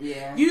 brother."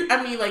 Yeah.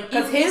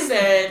 Because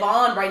his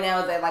bond right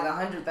now is at like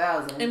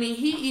 100,000. I mean,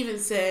 he even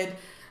said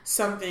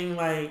something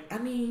like, I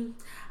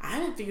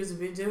didn't think it was a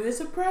big deal. It's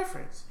a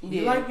preference.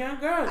 You like young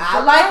girls.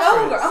 I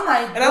like older. I'm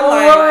like, and I'm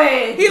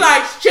like, he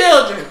likes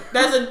children.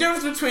 There's a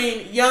difference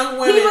between young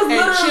women and children. He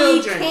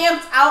was literally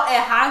camped out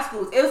at high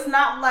schools. It's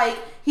not like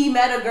he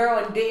met a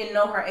girl and didn't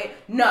know her age.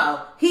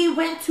 No, he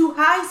went to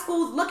high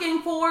schools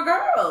looking for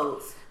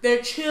girls.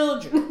 They're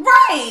children.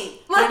 Right.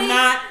 They're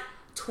not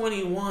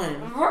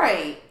 21.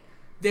 Right.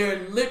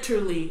 They're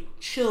literally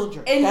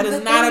children. And that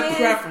is not a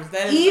preference.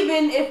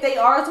 Even if they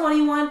are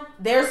 21,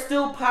 there's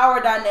still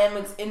power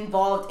dynamics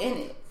involved in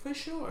it. For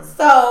sure.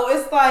 So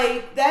it's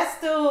like, that's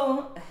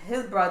still,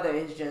 his brother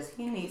is just,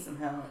 he needs some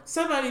help.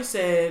 Somebody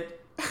said,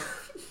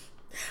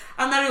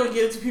 I'm not even going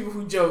to get into people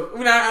who joke.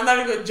 I'm not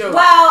even going to joke.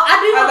 Well, I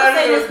do want to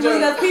say this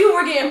because people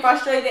were getting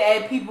frustrated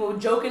at people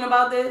joking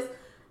about this.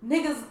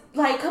 Niggas,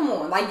 like, come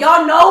on. Like,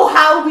 y'all know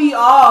how we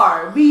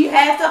are. We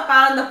have to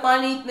find the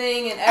funny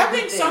thing and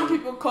everything. I think some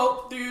people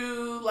cope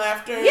through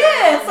laughter.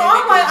 Yeah, so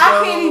I'm like,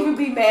 I can't even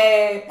be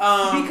mad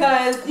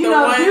because, do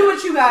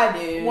what you gotta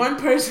do. One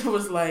person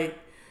was like,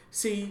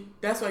 see,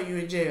 that's why you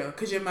in jail,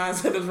 because your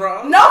mindset is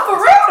wrong. No, for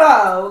real,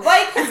 though.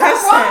 Like, what's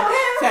wrong with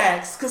him?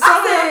 Facts.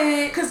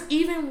 Because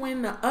even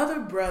when the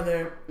other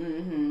brother,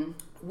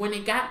 when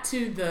it got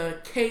to the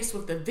case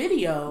with the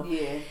video,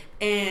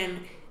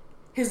 and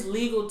his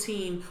legal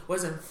team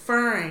was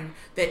inferring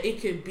that it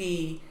could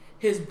be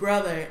his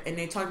brother, and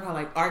they talked about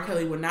like R.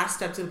 Kelly would not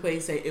step to the plate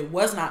and say it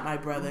was not my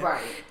brother,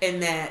 right?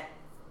 And that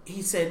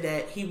he said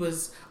that he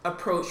was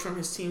approached from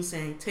his team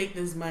saying, take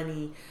this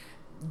money,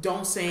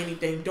 don't say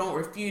anything, don't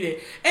refute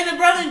it. And the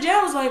brother in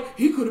jail was like,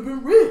 he could have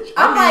been rich.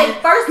 I'm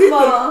like, first of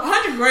all,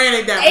 $100,000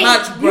 ain't that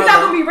much, brother. You're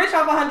not gonna be rich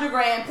off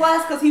 $100,000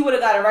 plus because he would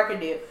have got a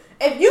record deal.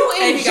 If you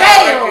in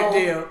jail,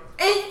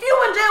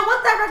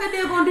 what's that record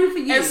deal gonna do for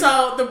you? And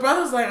so the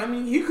brother's like,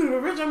 he could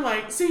have been rich. I'm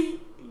like, see,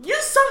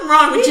 there's something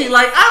wrong with you.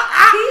 Like,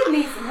 he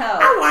needs some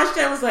help. I watched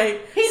that. Was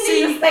like, he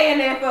needs to stay in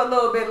there for a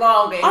little bit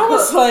longer. I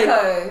was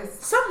like,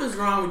 something's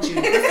wrong with you.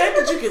 The fact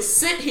that you could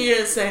sit here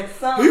and say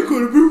he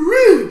could have been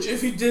rich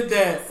if he did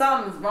that.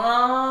 Something's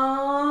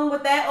wrong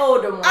with that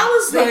older one. I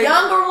was the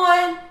younger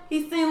one.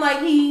 He seemed like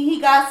he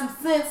got some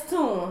sense to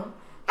him.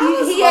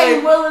 He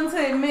ain't willing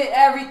to admit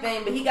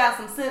everything, but he got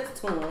some sense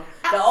to him.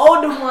 The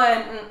older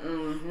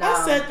one, no.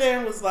 I sat there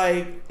and was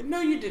like,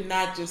 no, you did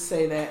not just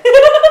say that.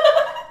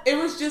 It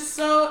was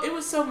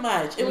so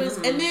much. It was,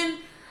 and then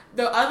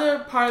the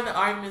other part of the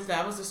arguments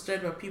that I was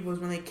disturbed about people was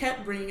when they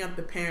kept bringing up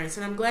the parents,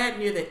 and I'm glad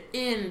near the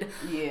end,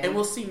 and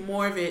we'll see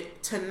more of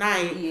it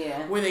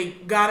tonight, where they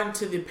got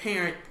into the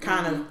parent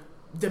kind of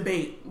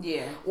debate.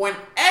 Yeah. When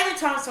every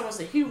time someone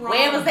said he wrong,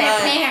 where was their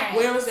parents?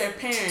 Where was their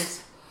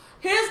parents?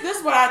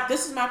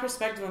 This is my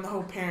perspective on the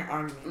whole parent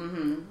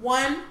argument.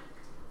 One,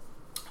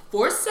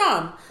 for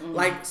some,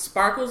 like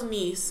Sparkle's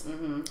niece,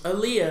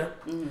 Aaliyah,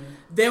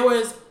 there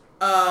was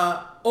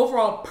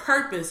overall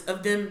purpose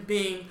of them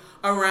being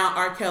around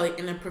R. Kelly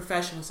in a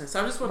professional sense.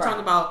 So I just want to talk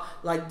about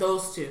like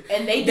those two.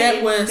 And they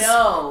didn't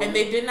know. And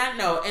they did not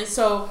know. And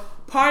so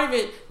part of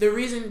it, the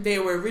reason they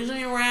were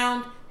originally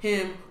around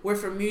him were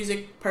for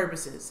music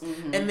purposes.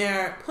 And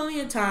there are plenty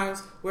of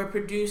times where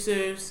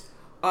producers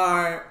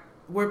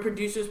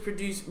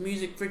produce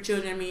music for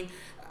children.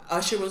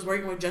 Usher was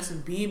working with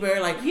Justin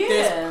Bieber. Like,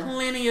 there's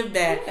plenty of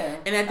that. Yeah.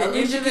 And at the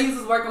end of the day,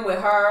 was working with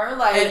her.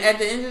 Like, and at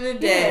the end of the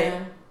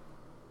day,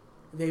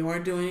 they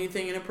weren't doing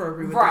anything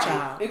inappropriate with the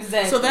child.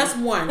 Exactly. So that's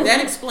one.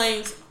 That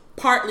explains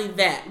partly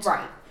that.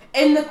 Right.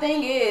 And the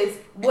thing is,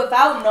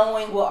 without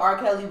knowing what R.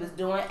 Kelly was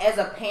doing, as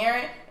a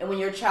parent, and when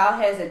your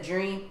child has a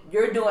dream,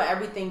 you're doing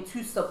everything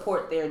to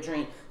support their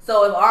dream.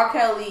 So if R.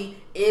 Kelly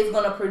is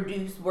going to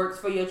produce works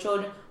for your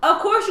children, of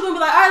course you're going to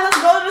be like, all right,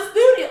 let's go to the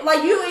studio.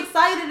 Like, you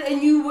excited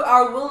and you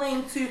are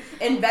willing to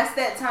invest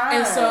that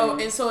time.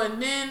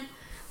 And then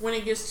when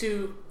it gets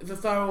to the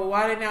thought, well,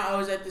 why are they not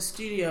always at the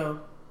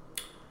studio?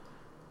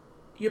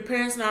 Your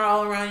parents not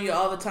all around you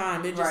all the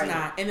time. They're just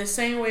not. In the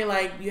same way,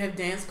 like, you have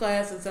dance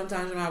class, and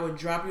sometimes your mom would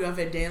drop you off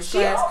at dance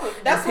class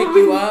and pick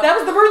you up. That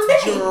was the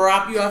routine.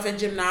 Drop you off at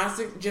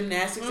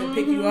gymnastics and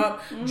pick you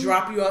up.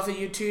 Drop you off at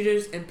your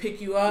tutors and pick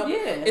you up. Yeah.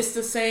 It's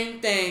the same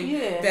thing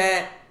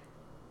that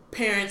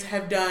parents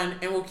have done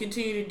and will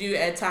continue to do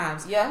at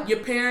times. Yeah.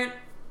 Your parent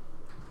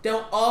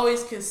don't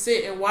always can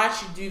sit and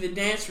watch you do the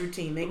dance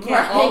routine. They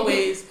can't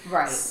always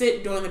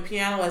sit during the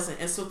piano lesson.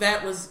 And so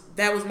that was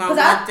my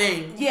one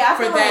thing for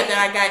that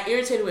I got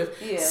irritated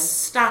with. Yeah.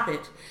 Stop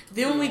it.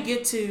 Then when we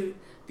get to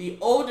the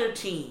older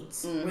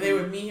teens, where they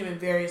would meet him in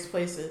various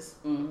places,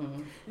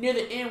 near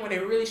the end when they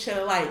really shed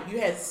a light, you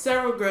had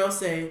several girls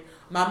say,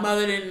 my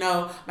mother didn't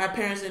know, my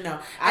parents didn't know.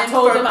 I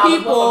told them I was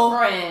with a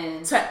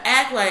friend. To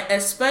act like,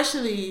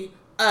 especially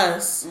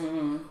us,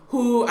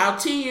 who our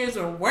teen years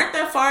weren't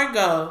that far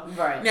ago.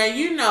 Right. Now,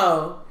 you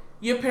know,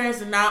 your parents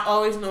did not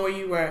always know where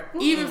you were.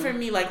 Even for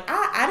me, like,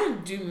 I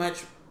didn't do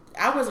much.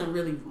 I wasn't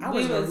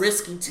a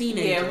risky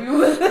teenager.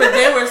 Yeah, but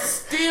there were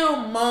still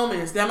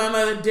moments that my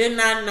mother did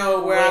not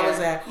know where I was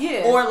at.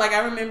 Yeah. Or, like,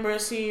 I remember a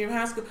senior in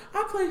high school,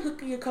 I played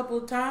hooky a couple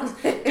of times.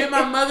 Did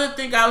my mother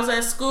think I was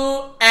at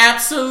school?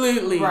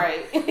 Absolutely.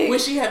 Right.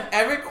 Would she have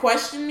ever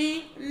questioned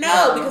me?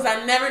 No, because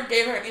I never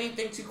gave her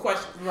anything to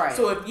question. Right.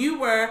 So if you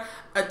were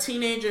a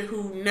teenager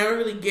who never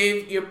really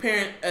gave your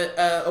parent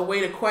a way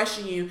to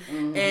question you,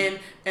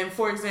 and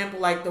for example,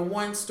 like the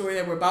one story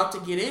that we're about to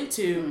get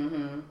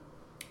into,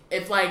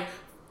 if like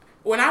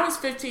when I was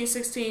 15,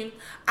 16,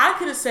 I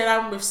could have said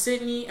I'm with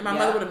Sydney and my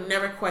mother would have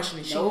never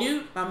questioned me. She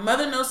knew, my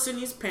mother knows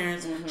Sydney's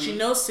parents, she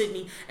knows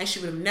Sydney, and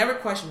she would have never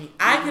questioned me.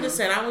 I could have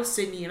said I'm with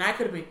Sydney and I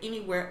could have been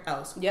anywhere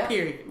else.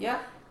 Period. Yeah.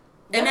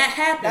 And that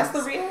happens. That's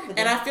the reality.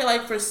 And I feel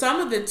like for some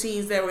of the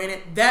teens that were in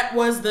it, that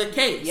was the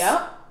case.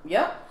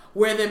 Yep.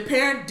 Where the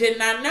parent did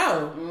not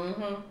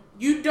know.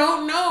 You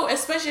don't know,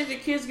 especially as your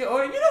kids get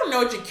older. You don't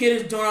know what your kid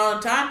is doing all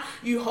the time.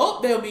 You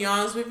hope they'll be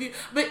honest with you.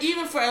 But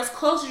even for as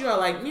close as you are,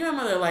 like, me and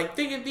my mother, like,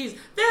 think of these.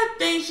 There are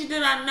things she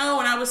did not know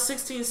when I was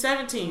 16,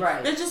 17.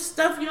 Right. There's just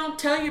stuff you don't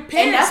tell your parents,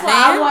 and that's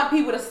why I want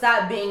people to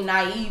stop being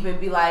naive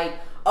and be like,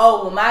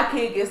 oh, when my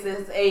kid gets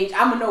this age,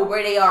 I'm going to know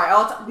where they are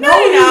all the time. No,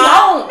 you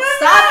won't. No,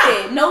 stop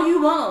it. No,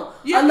 you won't.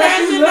 Your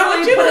unless you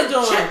literally put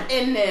a chip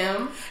in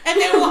them. And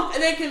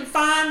they can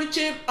find the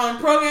chip,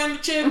 unprogram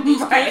the chip.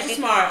 These kids are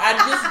smart.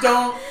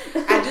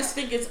 I just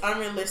think it's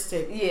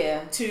unrealistic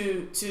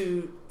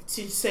to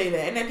say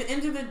that. And at the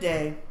end of the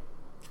day,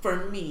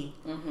 for me,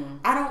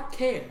 I don't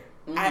care.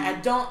 I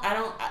don't,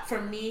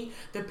 for me,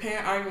 the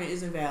parent argument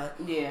isn't valid.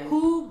 Yeah.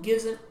 Who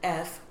gives an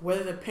F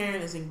whether the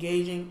parent is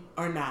engaging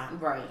or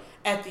not? Right.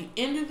 At the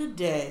end of the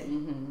day,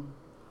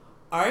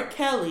 R.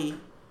 Kelly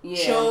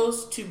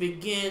chose to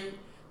begin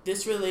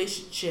this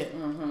relationship,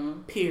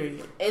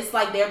 period. It's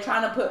like they're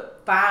trying to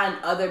find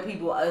other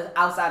people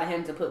outside of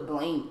him to put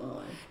blame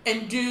on.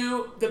 And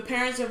do the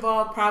parents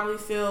involved probably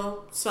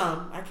feel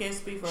some? I can't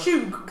speak for her.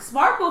 Shoot,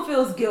 Sparkle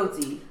feels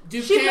guilty.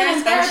 She's been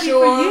in therapy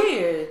for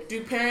years.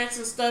 Do parents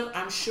and stuff,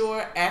 I'm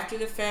sure, after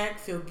the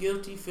fact, feel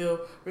guilty, feel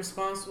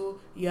responsible?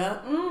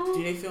 Yup.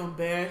 Do they feel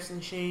embarrassed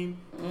and ashamed?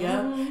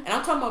 Yup. And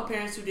I'm talking about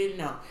parents who didn't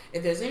know.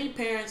 If there's any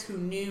parents who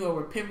knew or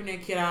were pimping their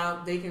kid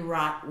out, they can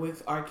rock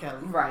with R. Kelly.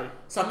 Right.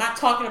 So I'm not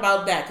talking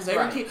about that. Because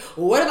every kid,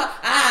 what about,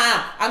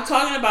 I'm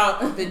talking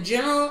about the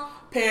general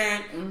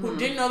parent who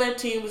didn't know their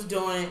teen was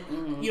doing it,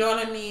 you know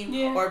what I mean?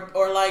 Yeah.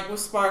 Or like with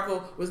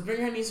Sparkle, was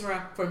bringing her niece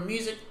around for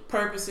music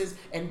purposes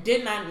and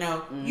did not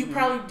know. You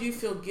probably do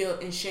feel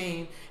guilt and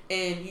shame,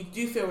 and you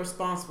do feel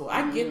responsible.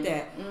 I get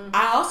that.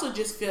 I also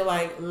just feel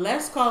like,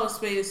 let's call a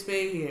spade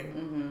here.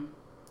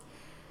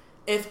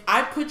 If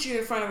I put you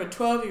in front of a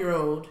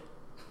 12-year-old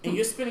and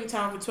you're spending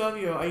time with a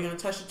 12-year-old, are you going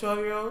to touch the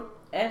 12-year-old?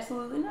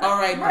 Absolutely not. All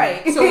right.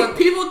 Right. So when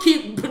people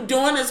keep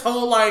doing this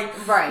whole like,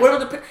 what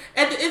are at the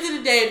end of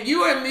the day, if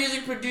you were a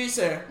music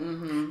producer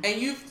and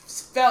you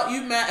felt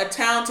you met a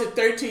talented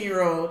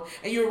 13-year-old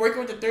and you were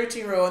working with a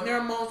 13-year-old, and there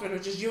are moments where it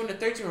was just you and the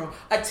 13-year-old,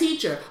 a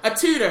teacher, a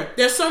tutor.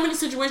 There's so many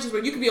situations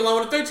where you could be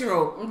alone with a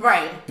 13-year-old.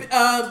 Right.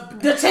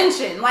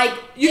 Detention, like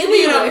you can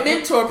be in a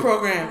mentor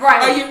program.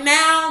 Right. Are you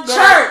now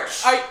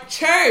church?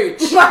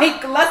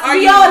 Like, let's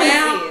be honest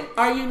here.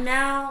 Are you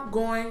now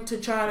going to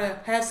try to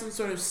have some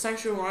sort of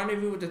sexual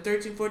rendezvous with the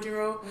 13,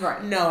 14-year-old?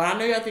 Right. No, I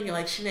know y'all thinking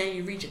like, Sinead,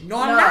 you reaching. No,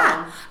 I'm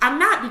not. I'm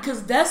not,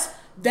 because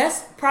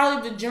that's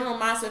probably the general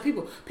mindset of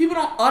people. People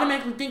don't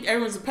automatically think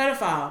everyone's a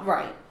pedophile.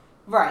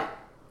 Right.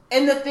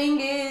 And the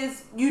thing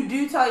is, you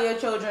do tell your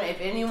children,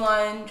 if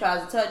anyone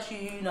tries to touch you,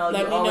 you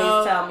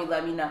always tell me,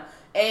 let me know.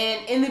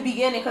 And in the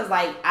beginning, because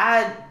like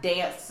I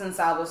danced since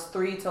I was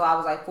 3 till I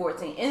was like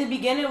 14. In the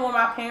beginning, when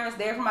my parents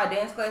there for my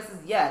dance classes,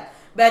 yes.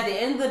 But at the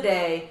end of the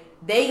day,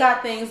 they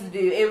got things to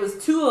do. It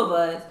was 2 of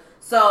us.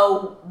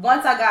 So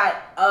once I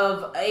got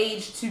of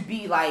age to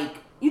be like,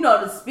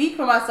 to speak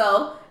for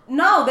myself,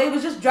 no, they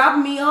was just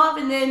dropping me off,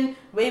 and then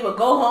we would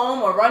go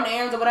home or run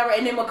errands or whatever,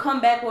 and then would come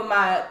back when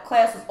my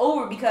class was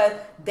over, because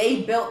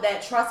they built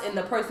that trust in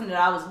the person that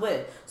I was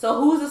with.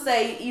 So who's to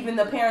say even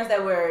the parents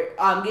that were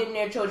getting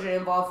their children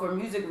involved for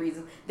music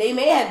reasons, they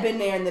may have been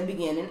there in the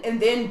beginning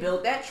and then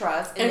built that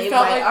trust, and they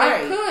felt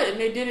like they could, and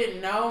they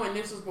didn't know, and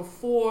this was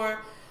before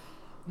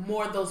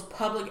more of those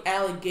public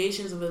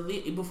allegations of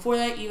elite, before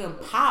that even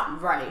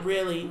popped,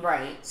 really.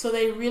 So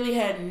they really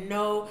had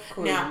no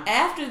clue. Now,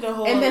 after the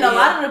whole and then a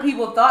lot of the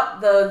people thought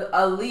the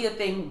Aaliyah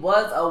thing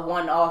was a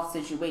one-off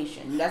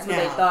situation. That's what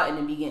they thought in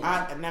the beginning.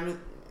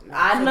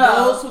 I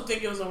know. Those who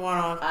think it was a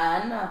one-off.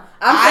 I know.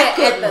 I'm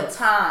saying at the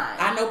time.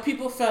 I know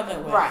people felt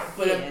that way. Right.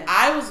 But if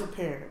I was a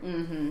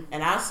parent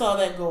and I saw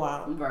that go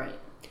out. Right.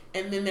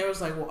 And then there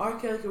was like, well, R.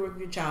 Kelly could work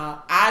with your child.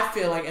 I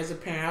feel like as a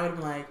parent, I would have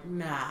been like,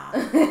 nah.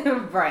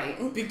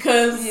 Right.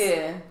 Because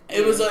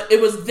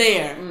it was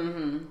there.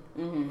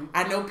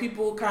 I know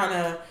people kind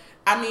of,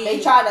 they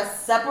try to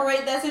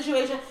separate that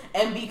situation.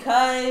 And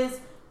because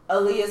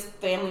Aaliyah's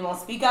family won't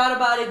speak out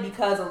about it,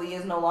 because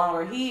Aaliyah's no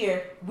longer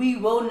here, we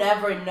will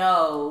never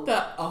know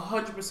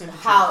 100%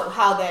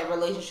 how that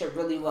relationship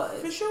really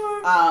was. For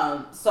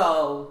sure.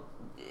 So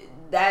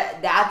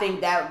that I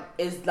think that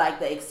is like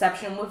the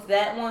exception with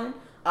that one.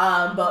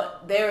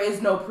 But there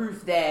is no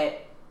proof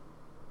that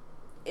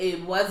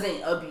it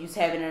wasn't abuse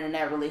happening in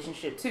that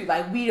relationship too.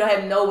 Like, we don't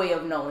have no way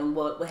of knowing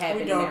what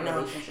happened in that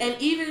relationship.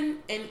 And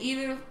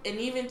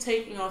even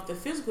taking off the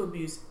physical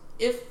abuse,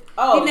 if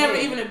he never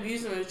even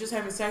abused him, it was just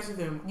having sex with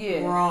him.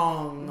 Yeah.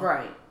 Wrong.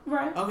 Right.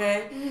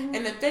 Okay? Mm-hmm.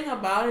 And the thing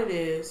about it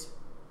is,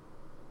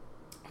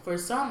 for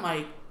some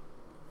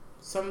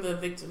of the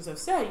victims have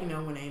said,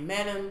 when they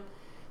met him,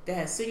 they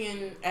had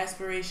singing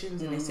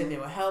aspirations, and they said they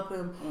would help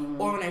him.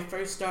 Or when they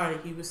first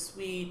started, he was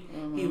sweet,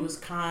 he was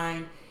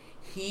kind,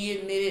 he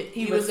admitted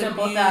he was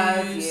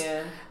abused.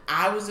 Yeah.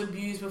 I was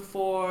abused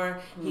before.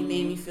 He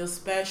made me feel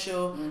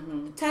special.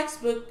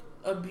 Textbook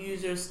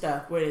abuser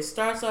stuff, where it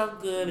starts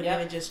off good and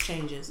then it just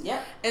changes.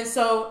 Yep. And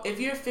so if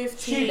you're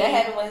 15, that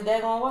happened when his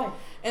dad gone away.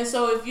 And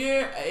so if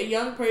you're a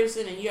young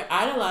person and you're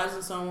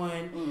idolizing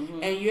someone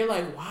and you're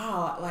like,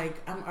 wow,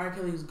 like, I'm R.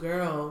 Kelly's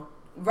girl.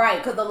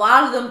 Right, because a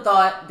lot of them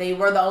thought they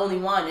were the only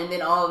one, and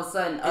then all of a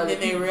sudden, and then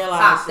they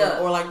realized it.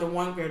 Or like the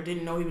one girl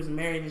didn't know he was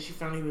married, and she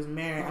found he was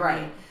married.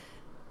 Right.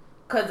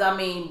 Because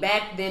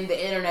back then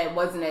the internet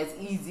wasn't as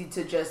easy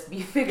to just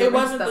be figuring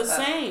stuff out. It wasn't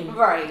the same.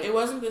 Right. It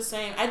wasn't the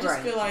same. I just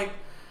feel like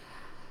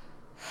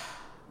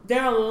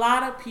there are a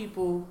lot of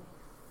people,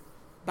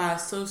 by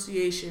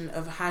association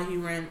of how he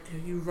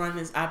run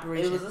his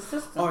operation, it was a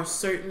system, are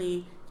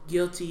certainly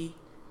guilty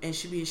and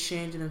should be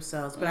ashamed of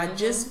themselves. But I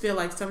just feel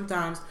like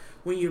sometimes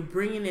when you're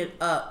bringing it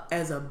up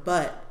as a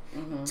butt,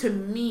 to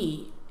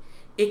me,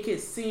 it could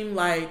seem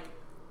like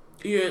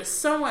you're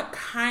somewhat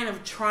kind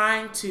of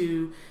trying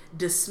to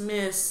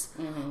dismiss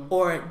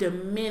or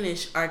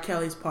diminish R.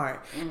 Kelly's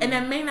part. And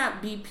that may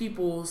not be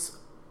people's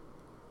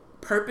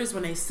purpose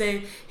when they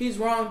say he's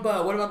wrong,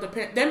 but what about the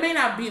parent? That may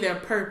not be their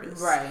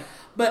purpose. Right.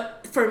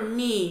 But for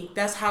me,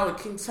 that's how it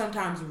can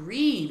sometimes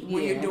read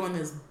when you're doing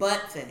this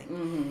butt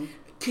thing.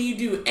 Can you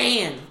do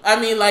and?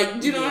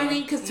 Do you know what I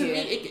mean? Because to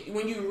me,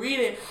 when you read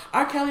it,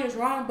 R. Kelly is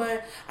wrong,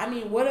 but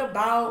what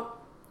about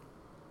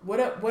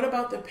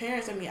the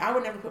parents? I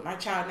would never put my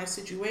child in that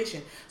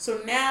situation. So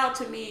now,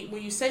 to me,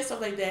 when you say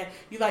stuff like that,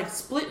 you like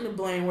splitting the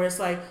blame, where it's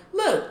like,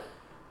 look,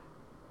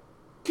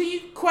 can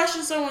you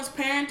question someone's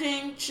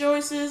parenting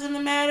choices in the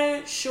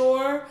matter?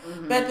 Sure.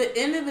 But at the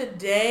end of the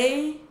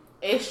day,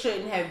 it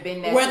shouldn't have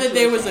been that. Whether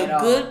there was a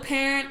good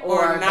parent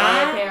or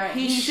not, parent,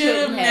 he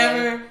should have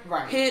never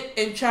hit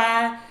and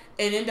tried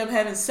and end up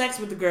having sex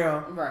with the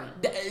girl. Right.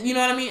 You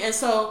know what I mean? And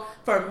so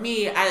for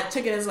me, I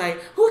took it as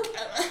like,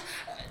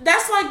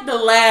 that's like the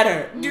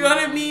latter. Do you know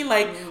what I mean?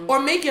 Like, or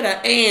make it an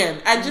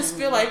and. I just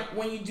feel like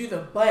when you do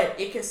the but,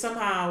 it can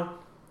somehow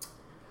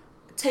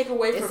take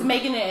away from. It's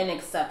making it an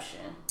exception.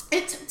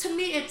 To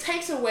me, it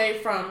takes away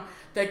from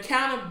the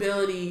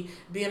accountability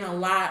being a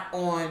lot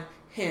on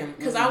him.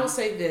 Because I will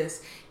say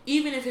this,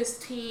 even if his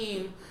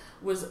team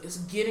was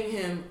getting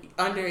him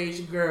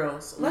underage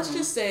girls, let's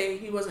just say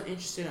he wasn't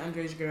interested in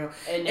underage girl,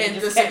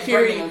 and the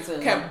security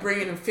kept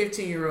bringing him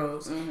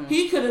 15-year-olds,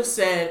 he could have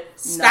said,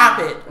 stop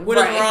it, what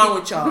is wrong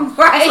with y'all?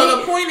 Right.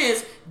 So the point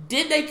is,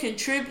 did they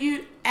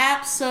contribute?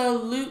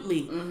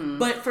 Absolutely.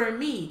 But for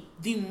me,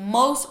 the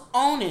most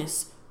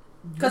onus,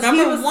 because he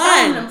was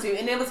telling them to,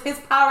 and it was his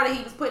power that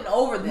he was putting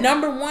over them.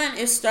 Number one,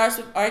 it starts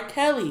with R.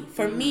 Kelly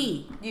for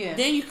me. Yeah.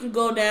 Then you can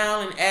go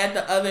down and add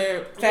the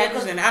other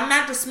factors in. I'm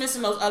not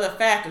dismissing those other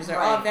factors; they're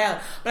all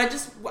valid. But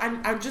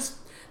I just,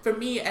 for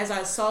me, as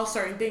I saw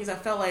certain things, I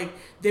felt like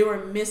they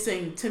were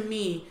missing. To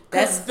me,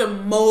 that's the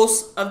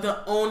most of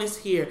the onus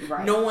here.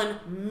 Right. No one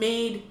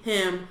made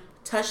him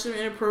touch them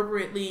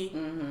inappropriately.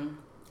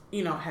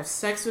 Have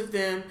sex with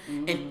them,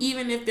 and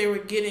even if they were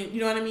getting,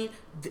 you know what I mean.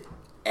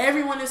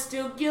 Everyone is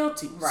still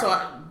guilty. Right.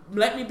 So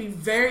let me be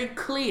very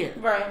clear.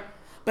 Right.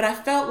 But I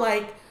felt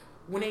like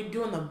when they're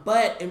doing the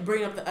but and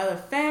bring up the other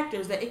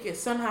factors, that it could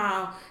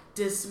somehow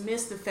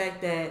dismiss the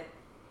fact that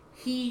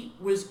he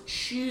was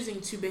choosing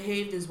to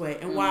behave this way.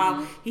 And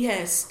while he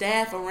had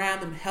staff around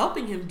him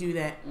helping him do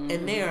that,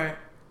 and they are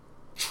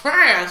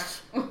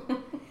trash,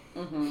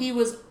 he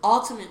was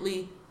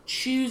ultimately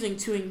choosing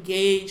to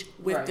engage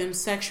with them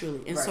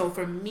sexually. And so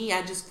for me,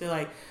 I just feel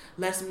like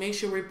let's make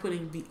sure we're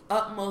putting the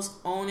utmost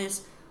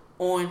onus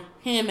on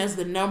him as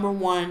the number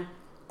one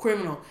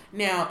criminal.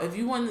 Now, if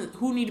you want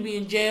who need to be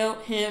in jail,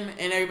 him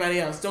and everybody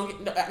else.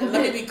 Let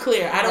me be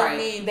clear. I don't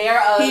mean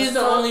he's the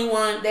only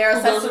one who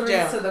goes to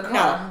jail. To the crime.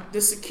 No,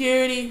 the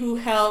security who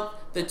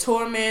helped the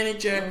tour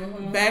manager,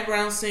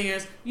 background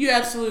singers.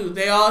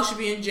 They all should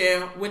be in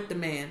jail with the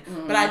man.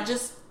 But I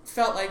just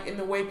felt like in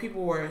the way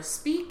people were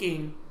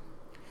speaking,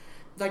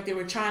 like they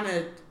were trying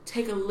to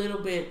take a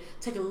little bit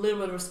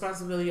of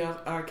responsibility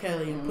off R.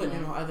 Kelly and putting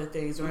it on other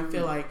things. Where I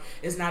feel like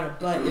it's not a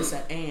but, it's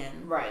an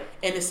and. Right.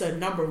 And it's a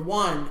number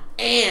one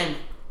and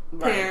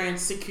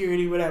parents,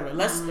 security, whatever.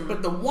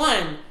 But the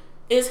one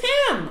is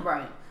him.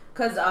 Right.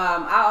 Because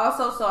I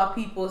also saw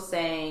people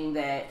saying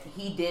that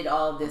he did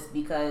all of this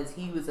because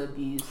he was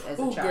abused as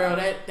a child. Girl,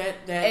 that.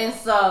 And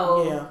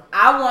so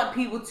I want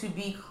people to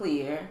be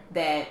clear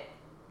that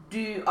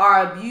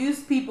are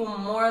abused people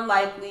more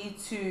likely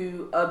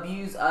to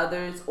abuse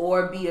others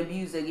or be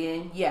abused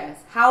again? Yes.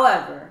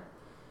 However,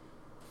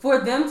 for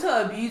them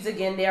to abuse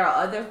again, there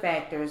are other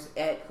factors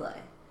at play.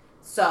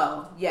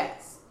 So,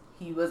 yes,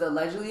 he was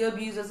allegedly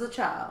abused as a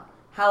child.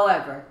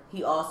 However,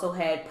 he also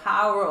had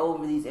power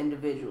over these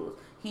individuals.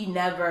 He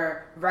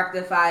never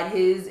rectified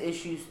his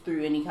issues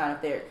through any kind of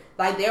therapy.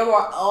 Like, there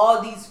were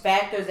all these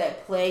factors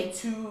at play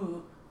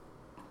to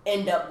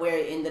end up where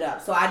it ended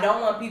up. So I don't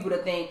want people to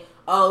think,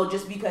 oh,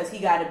 just because he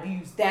got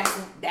abused, that's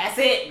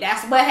it.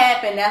 That's what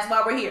happened. That's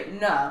why we're here.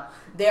 No.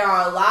 There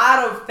are a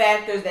lot of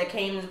factors that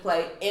came into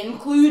play,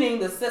 including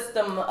the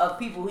system of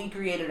people he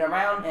created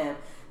around him,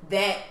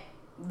 that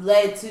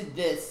led to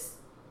this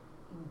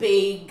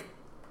big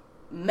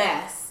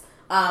mess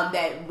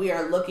that we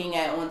are looking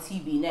at on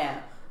TV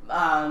now.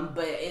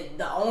 But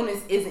the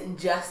onus isn't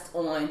just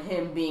on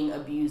him being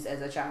abused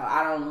as a child.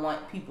 I don't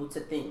want people to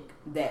think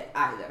that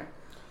either.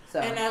 So.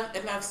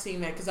 And I've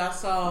seen that because I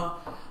saw,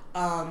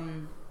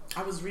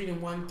 I was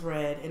reading one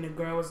thread and the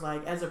girl was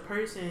like, as a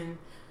person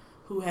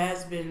who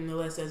has been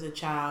molested as a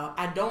child,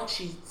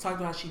 she talked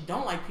about she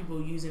don't like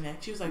people using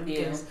that. She was like,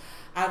 because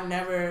I've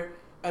never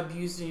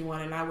abused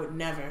anyone and I would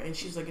never. And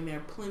she's like, and there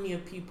are plenty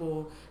of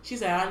people,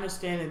 she's like, I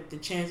understand that the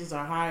chances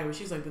are higher, but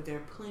she's like, but there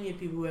are plenty of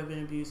people who have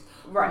been abused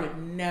who would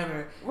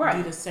never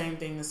do the same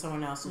thing to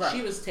someone else. So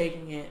she was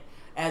taking it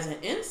as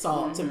an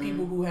insult to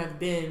people who have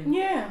been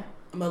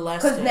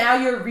molested. Because now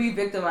you're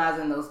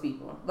re-victimizing those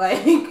people.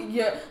 Like,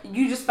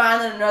 you just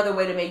finding another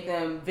way to make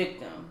them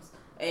victims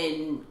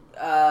and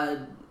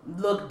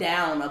look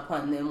down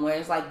upon them, where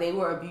it's like they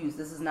were abused.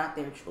 This is not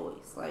their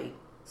choice. Like,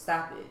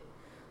 stop it.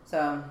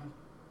 So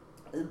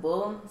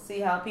we'll see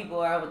how people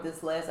are with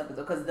this last episode,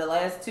 because the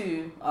last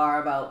two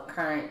are about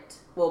current,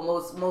 well,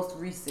 most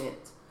recent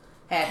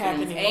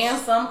happenings. And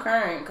some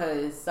current,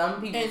 because some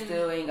people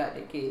still ain't got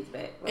their kids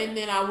back. But. And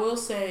then I will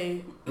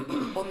say,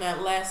 on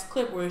that last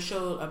clip where it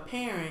showed a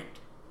parent,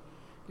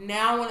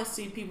 now I want to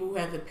see people who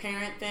have the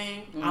parent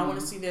thing. I want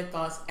to see their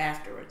thoughts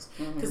afterwards,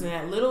 because in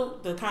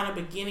that the kind of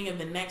beginning of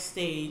the next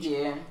stage,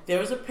 there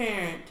was a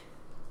parent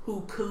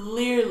who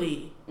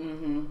clearly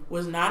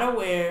was not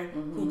aware,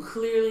 who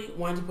clearly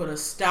wanted to put a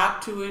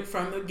stop to it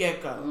from the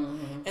get-go.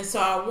 And so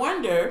I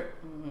wonder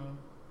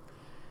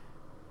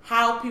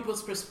how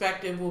people's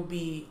perspective will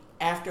be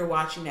after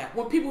watching that.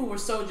 Well, people who were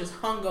so just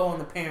hung-go on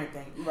the parent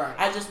thing. Right.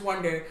 I just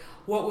wonder,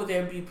 what would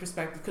there be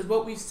perspective? Because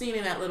what we've seen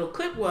in that little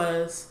clip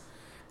was,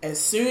 as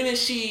soon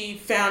as she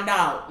found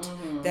out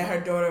that her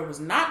daughter was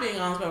not being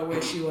honest about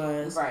where she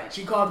was,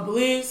 she called the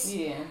police.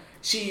 Yeah.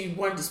 She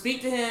wanted to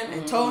speak to him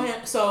and told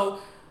him. So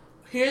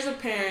here's a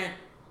parent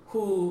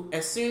who,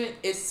 as soon as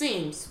it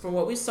seems from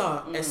what we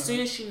saw, as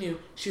soon as she knew,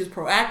 she was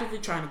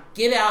proactively trying to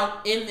get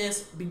out in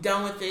this, be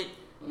done with it,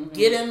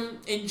 get him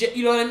in.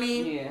 You know what I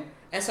mean? Yeah.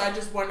 And so I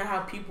just wonder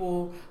how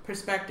people'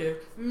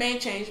 perspective may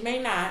change, may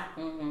not,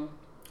 on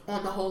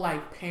the whole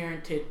like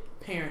parent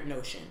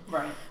notion.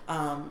 Right.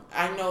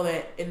 I know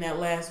that in that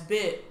last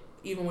bit,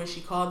 even when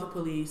she called the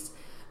police,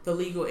 the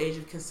legal age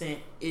of consent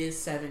is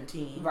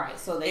 17. Right.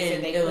 So they in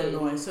said they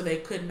Illinois, so they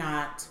could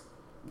not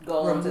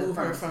remove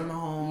her from the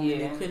home. Yeah.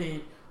 They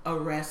couldn't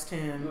arrest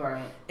him.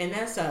 Right. And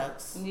that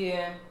sucks.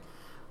 Yeah.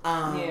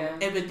 But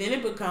then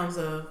it becomes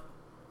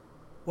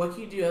what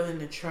can you do other than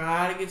to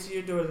try to get to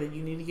your daughter that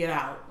you need to get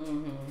out?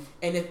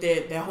 And if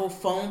that whole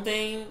phone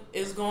thing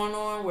is going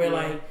on, where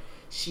like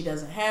she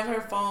doesn't have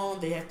her phone,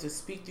 they have to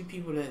speak to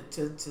people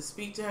to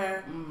speak to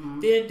her.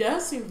 Then it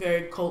does seem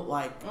very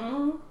cult-like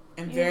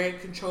and very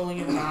controlling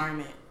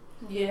environment.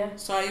 Yeah.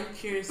 So I am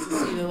curious to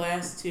see the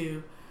last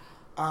two.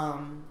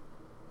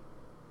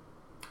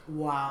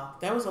 Wow,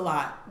 that was a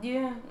lot.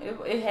 Yeah,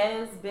 it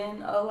has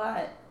been a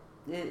lot.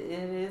 It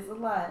is a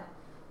lot,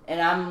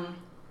 and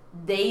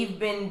they've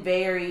been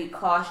very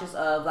cautious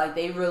of, like,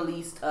 they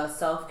released a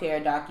self-care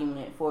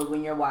document for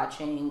when you're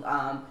watching.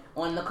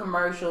 On the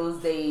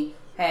commercials, they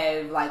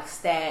have like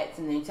stats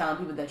and they telling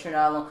people that you're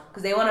not alone,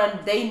 because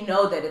they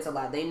know that it's a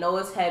lot. They know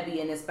it's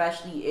heavy, and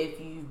especially if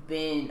you've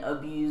been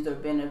abused or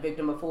been a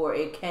victim before,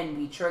 it can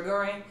be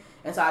triggering.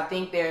 And so I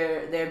think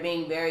they're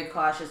being very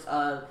cautious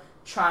of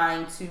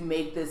trying to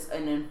make this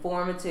an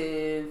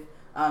informative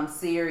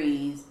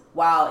series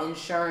while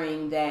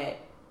ensuring that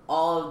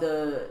all of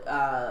the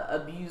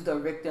abused or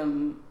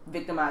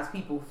victimized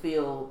people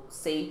feel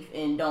safe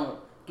and don't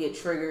get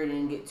triggered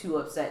and get too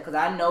upset. Because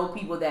I know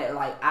people that,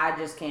 like, I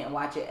just can't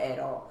watch it at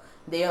all.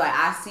 they're like,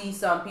 I see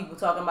some people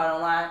talking about it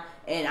online,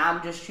 and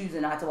I'm just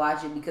choosing not to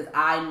watch it because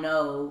I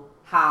know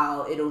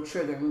how it'll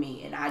trigger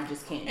me, and I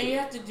just can't. And you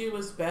have to do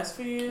what's best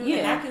for you. Yeah.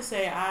 And I can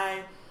say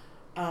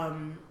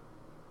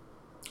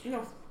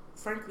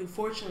frankly,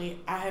 fortunately,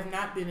 I have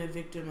not been a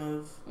victim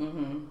of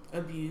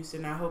abuse,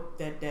 and I hope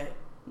that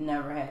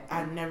never happen.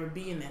 I'd never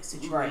be in that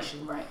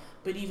situation. Right.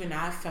 But even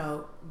I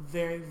felt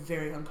very,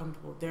 very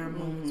uncomfortable. There are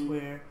moments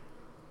where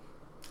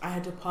I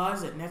had to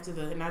pause it,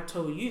 and I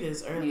told you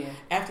this earlier. Yeah.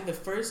 After the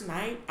first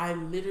night, I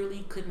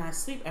literally could not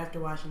sleep after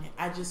watching it.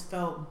 I just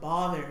felt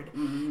bothered,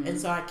 and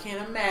so I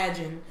can't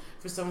imagine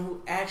for someone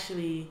who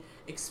actually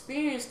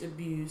experienced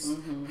abuse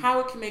how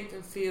it can make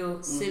them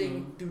feel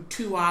sitting through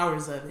 2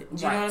 hours of it.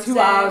 Do you know what I'm saying? 2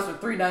 hours for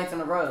 3 nights in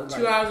a row.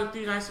 2 hours or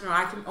 3 nights in a row.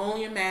 I can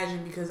only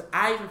imagine because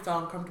I even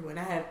felt uncomfortable, and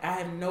I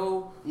have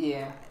no.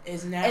 Yeah.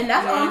 It's not. And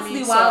that's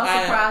honestly why I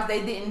was surprised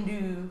they didn't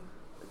do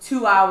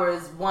 2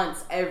 hours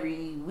once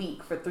every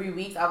week for 3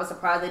 weeks. I was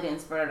surprised they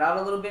didn't spread it out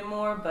a little bit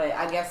more, but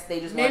I guess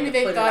they just maybe wanted to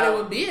they put thought it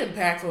would be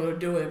impactful to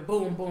do it.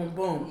 Boom, boom,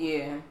 boom.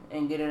 Yeah,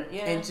 and get it.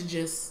 Yeah, and to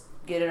just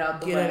get it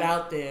out. Get it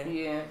out there.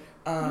 Yeah.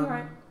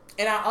 Right.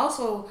 And I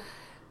also.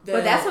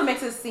 But that's what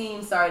makes it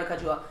seem. Sorry to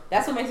cut you off.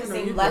 That's what makes it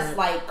seem less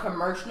like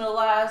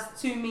commercialized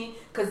to me,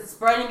 because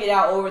spreading it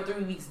out over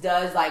 3 weeks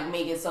does like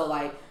make it so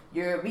like.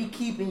 We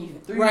keeping you for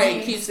 3 weeks. Right,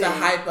 it keeps the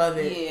hype of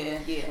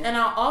it. Yeah. And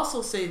I'll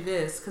also say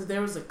this, because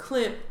there was a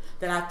clip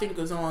that I think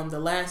was on the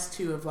last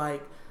two of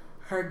like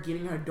her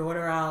getting her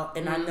daughter out,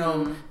 and I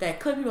know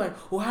that clip. You're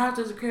like, well, how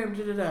does the camera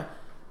do that?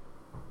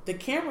 The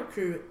camera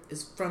crew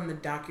is from the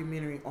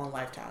documentary on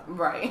Lifetime.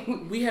 Right.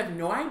 We have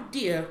no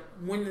idea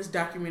when this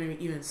documentary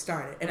even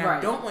started, and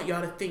I don't want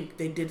y'all to think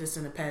they did this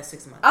in the past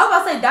 6 months. I was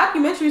about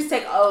to say documentaries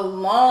take a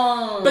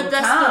long But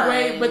that's time. the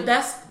way. But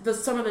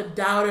that's some of the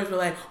doubters were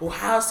like, well,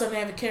 how does somebody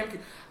have a camera crew?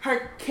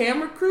 Her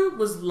camera crew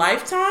was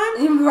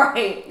Lifetime.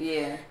 Right.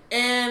 Yeah.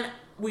 And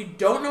we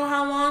don't know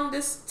how long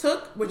this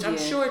took, which I'm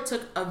sure it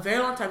took a very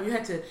long time. You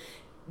had to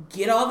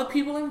get all the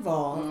people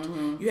involved.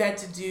 You had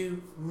to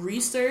do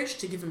research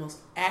to get the most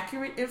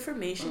accurate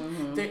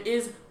information. There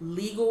is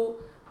legal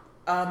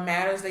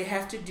matters they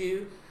have to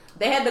do.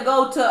 They had to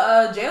go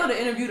to jail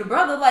to interview the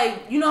brother.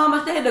 Like, you know how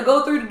much they had to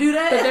go through to do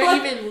that? But there are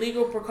even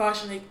legal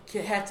precautions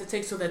they have to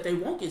take so that they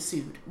won't get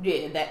sued.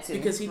 Yeah, that too.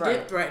 Because he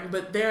did threaten.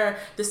 But they're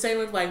the same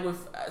with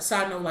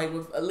side note, like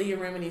with Leah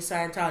Remini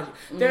Scientology.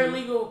 There are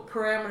legal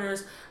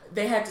parameters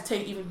they had to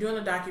take even during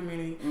the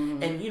documentary,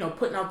 and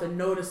putting out the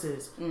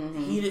notices.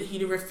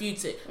 He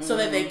refutes it so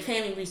that they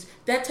can't even reach.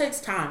 That takes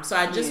time. So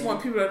I just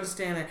want people to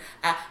understand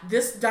that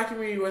this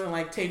documentary wasn't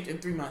like taped in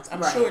 3 months.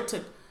 I'm sure it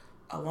took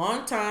a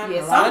long time.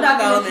 Yeah, a lot some of documentaries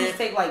development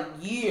take like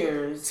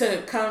years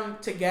to come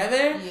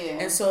together. Yeah,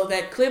 and so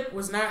that clip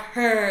was not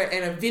her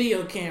and a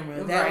video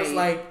camera. That was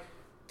like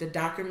the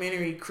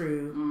documentary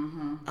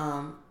crew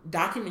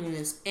documenting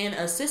this and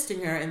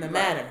assisting her in the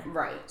matter.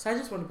 Right. So I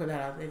just want to put that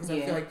out there because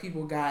I feel like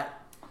people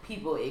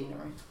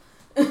ignorant.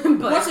 But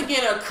once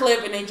again, a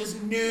clip, and they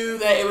just knew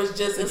that it was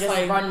just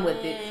like run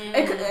with it.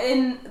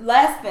 And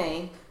last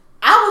thing,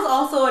 I was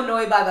also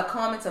annoyed by the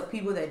comments of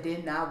people that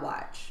did not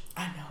watch.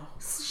 I know.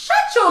 Shut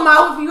your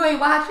mouth if you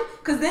ain't watching.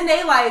 Because then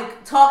they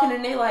like talking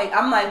and they like,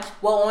 I'm like,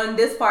 well, on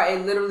this part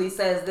it literally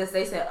says this.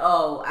 They said,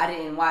 oh, I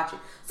didn't watch it.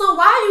 So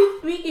why are you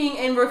speaking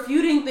and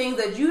refuting things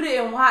that you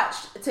didn't watch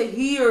to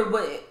hear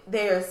what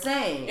they're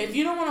saying? If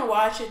you don't want to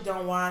watch it,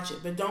 don't watch it.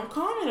 But don't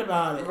comment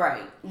about it.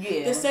 Right.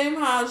 Yeah. The same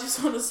how,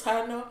 just on the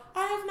side note,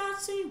 I have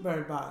not seen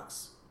Bird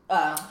Box.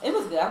 It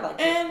was good. I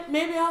liked it. And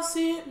maybe I'll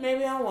see it,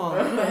 maybe I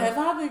won't. But have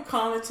I been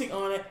commenting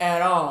on it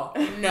at all?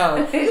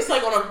 No. Just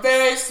like on a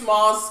very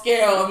small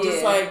scale. I'm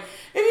just like,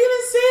 if you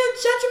didn't see it,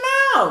 shut your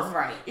mouth.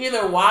 Right.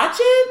 Either watch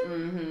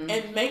it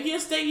and make your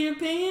state your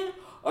opinion,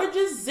 or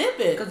just zip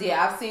it. Because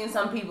I've seen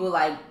some people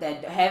like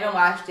that haven't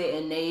watched it,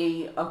 and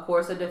they of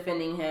course are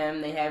defending him.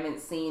 They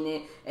haven't seen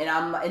it, and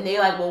they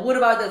like, well, what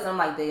about this? I'm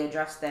like, they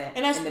addressed that,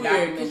 and that's in the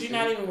weird because you're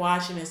not even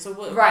watching it. So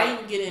what? Right? Why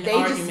even get in they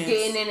arguments? Just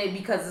getting in it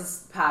because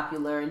it's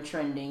popular and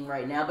trending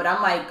right now. But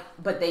I'm like,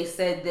 but they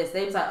said this.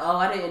 They was like, oh,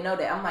 I didn't know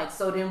that. I'm like,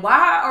 so then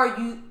why are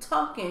you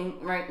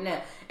talking right now?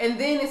 And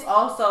then it's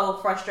also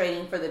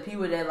frustrating for the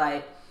people that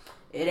like,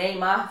 it ain't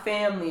my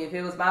family. If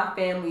it was my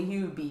family, he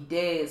would be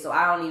dead. So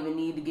I don't even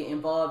need to get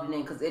involved in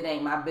it because it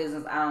ain't my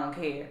business. I don't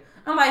care.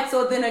 I'm like,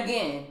 so then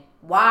again,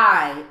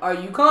 why are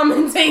you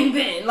commenting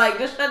then? Like,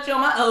 just shut your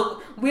mouth.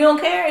 Oh, we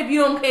don't care if you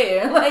don't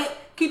care.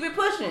 Like, keep it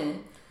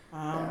pushing.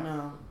 I don't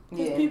know.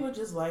 Because people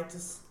just like to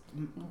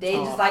They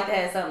just like to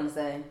have something to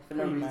say for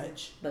no reason.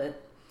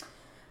 But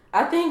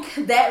I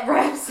think that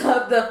wraps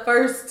up the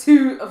first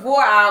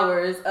 4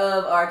 hours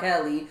of R.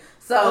 Kelly.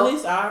 So at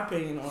least our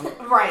opinion on it.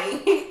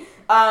 Right.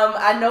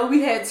 I know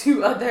we had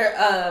 2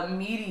 other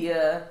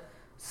media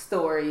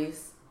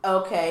stories.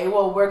 Okay,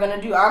 well, we're going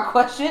to do our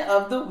question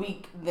of the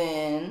week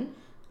then.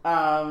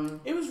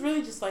 It was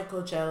really just like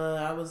Coachella.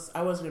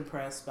 I wasn't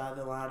impressed by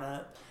the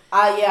lineup.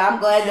 Yeah, I'm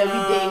glad that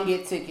we didn't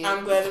get tickets.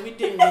 I'm glad that we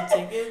didn't get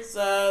tickets.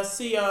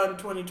 See y'all in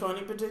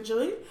 2020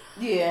 potentially.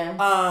 Yeah.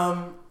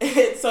 So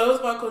it was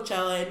about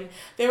Coachella, and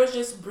there was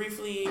just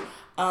briefly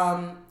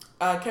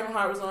Kevin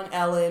Hart was on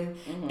Ellen,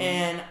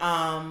 and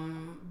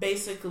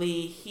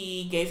basically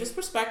he gave his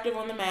perspective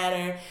on the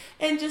matter,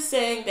 and just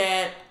saying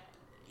that,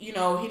 you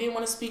know, he didn't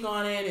want to speak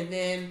on it, and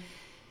then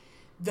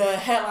the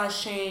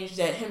headlines changed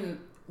that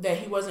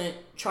he wasn't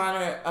trying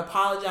to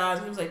apologize.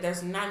 He was like,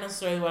 that's not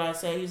necessarily what I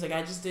said. He was like,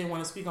 I just didn't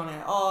want to speak on it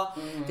at all.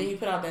 Then he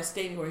put out that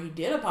statement where he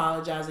did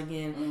apologize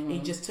again. He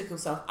just took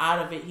himself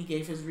out of it. He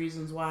gave his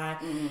reasons why.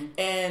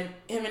 And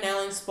him and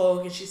Ellen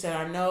spoke, and she said,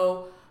 I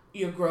know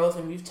your growth,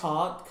 and we've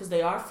talked because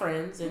they are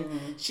friends. And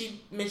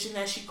she mentioned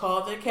that she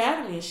called the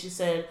Academy, and she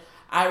said,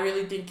 I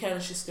really think Kevin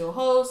should still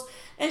host.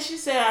 And she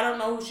said, I don't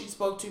know who she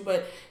spoke to,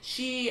 but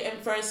she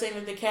inferred saying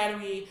that the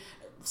Academy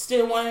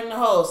still want him to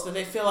host, that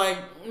they feel like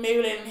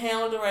maybe they didn't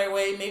handle it the right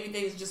way, maybe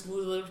things just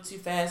moved a little bit too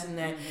fast, and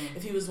that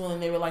if he was willing,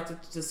 they would like to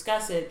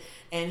discuss it.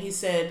 And he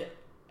said,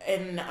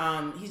 and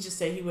he just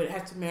said he would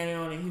have to marinate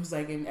on it. He was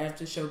like, and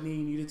after the show, me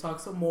and you need to talk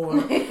some more.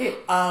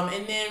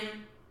 and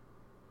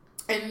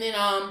then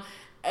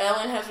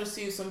Ellen has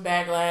received some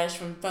backlash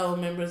from fellow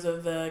members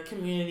of the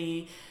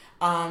community,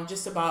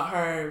 just about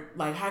her,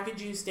 like, how could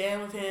you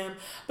stand with him?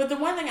 But the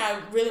one thing I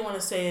really want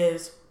to say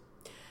is,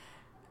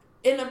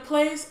 we're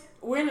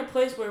in a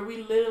place where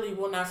we literally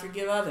will not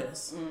forgive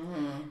others.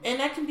 And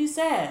that can be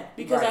sad,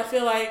 because I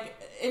feel like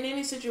in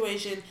any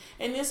situation,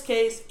 in this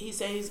case, he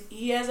says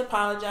he has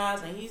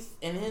apologized, and he's,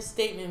 in his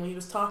statement when he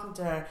was talking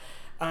to her,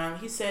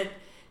 he said,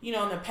 you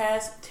know, in the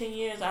past 10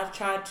 years, I've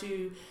tried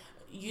to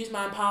use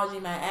my apology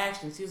in my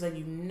actions. He was like,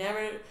 you've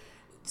never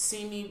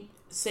seen me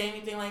say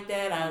anything like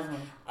that.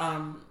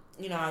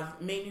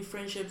 I've made new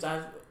friendships.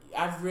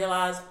 I've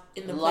realized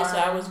in the place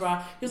that I was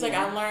wrong. He was like,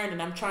 I learned,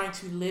 and I'm trying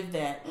to live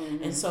that.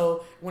 And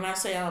so when I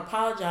say I'm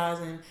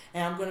apologizing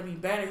and I'm going to be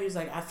better, he was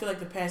like, I feel like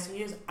the past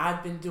years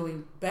I've been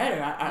doing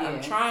better. I'm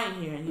trying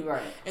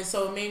here. And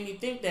so it made me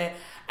think that,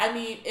 I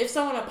mean, if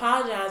someone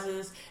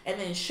apologizes and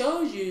then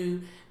shows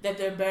you that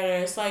they're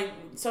better, it's like,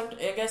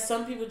 I guess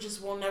some people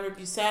just will never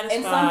be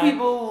satisfied.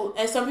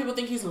 And some people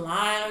think he's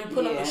lying, or he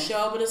put up a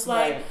show, but it's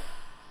like,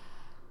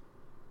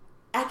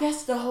 I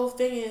guess the whole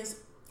thing is,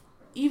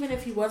 even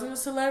if he wasn't a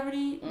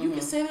celebrity, you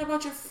can say that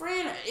about your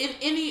friend in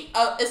any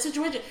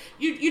situation.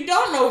 You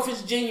don't know if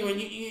it's genuine.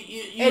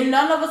 You and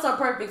none of us are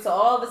perfect, so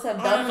all of us have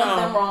done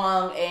something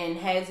wrong and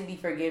had to be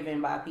forgiven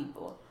by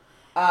people.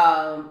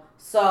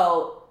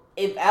 So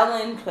if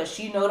Ellen, because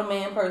she know the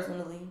man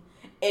personally,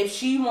 if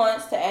she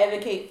wants to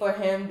advocate for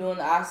him doing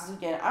the Oscars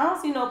again, I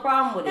don't see no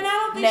problem with it. And I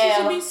don't think she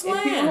should be slammed.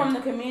 If people from the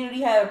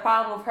community have a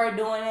problem with her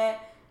doing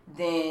that,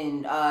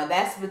 then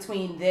that's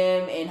between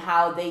them and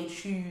how they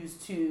choose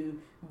to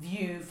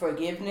view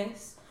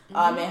forgiveness,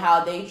 and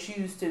how they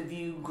choose to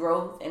view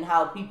growth and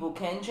how people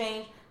can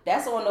change.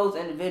 That's on those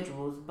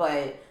individuals.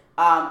 But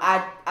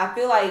I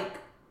feel like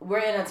we're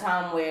in a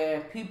time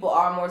where people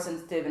are more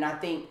sensitive, and I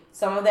think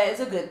some of that is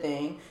a good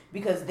thing,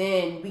 because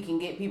then we can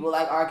get people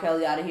like R.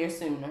 Kelly out of here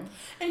sooner.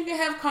 And you can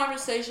have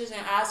conversations,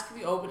 and eyes can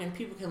be open, and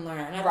people can learn.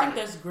 And I think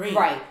that's great.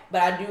 Right.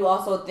 But I do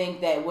also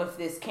think that with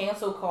this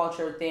cancel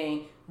culture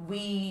thing,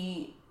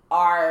 we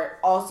are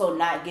also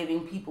not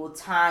giving people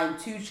time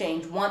to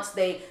change. Once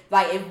they,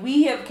 like, if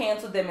we have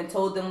canceled them and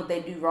told them what they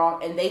do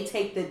wrong, and they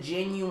take the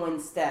genuine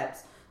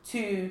steps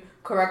to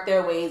correct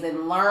their ways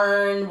and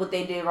learn what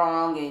they did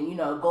wrong and, you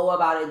know, go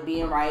about it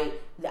being right,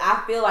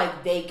 I feel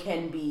like they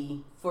can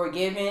be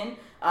forgiven.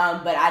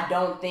 But I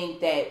don't think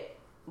that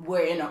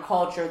we're in a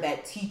culture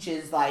that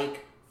teaches,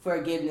 like,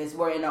 forgiveness.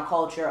 We're in a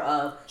culture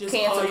of just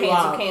cancel. Call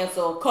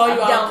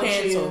you out,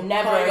 cancel.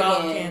 Never call you again.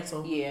 Out,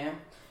 cancel.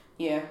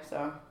 Yeah.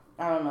 So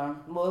I don't know.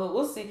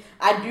 We'll see.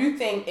 I do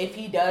think if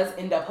he does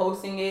end up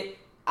hosting it,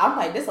 I'm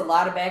like, there's a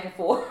lot of back and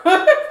forth.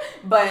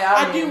 But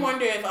I do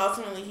wonder if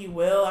ultimately he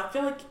will. I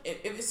feel like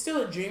if it's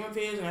still a dream of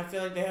his, and I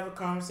feel like they have a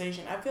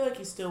conversation, I feel like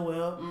he still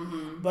will.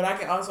 But I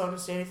can also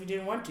understand if he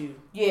didn't want to.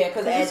 Yeah,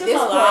 because at this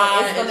point,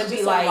 it's going to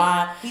be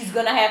like, he's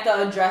going to have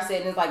to address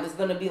it, and it's like, it's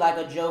going to be like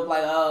a joke,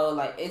 like, oh,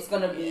 like, it's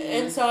going to be.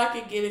 And so I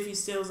could get if he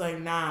still's like,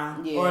 nah.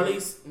 Or at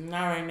least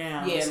not right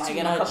now. Yeah, it's like too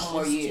in much. a couple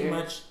more years. Too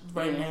much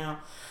right now.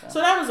 So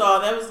that was all.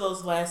 That was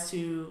those last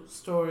two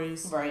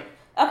stories. Right.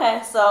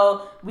 Okay,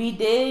 so we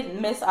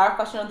did miss our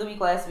question of the week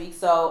last week,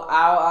 so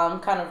I'll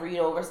kind of read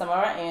over some of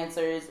our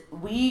answers.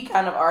 We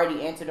kind of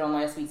already answered on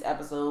last week's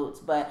episodes,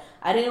 but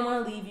I didn't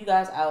want to leave you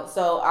guys out.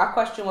 So our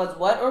question was,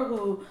 what or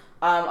who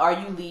are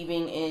you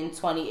leaving in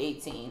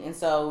 2018? And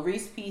so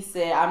Reese P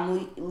said,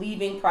 I'm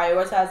leaving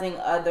prioritizing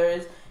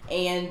others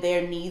and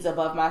their needs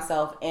above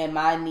myself and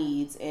my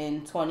needs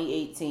in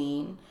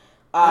 2018.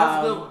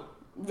 That's good.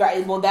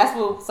 Right, well, that's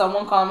what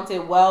someone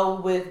commented. Well,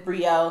 with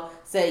Brielle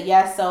said,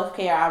 yes,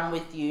 self-care, I'm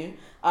with you.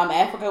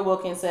 Africa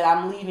Wilkins said,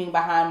 I'm leaving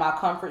behind my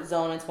comfort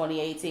zone in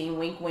 2018.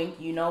 Wink, wink,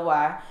 you know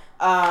why.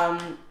 Girl,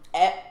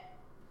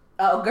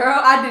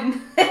 I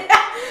didn't.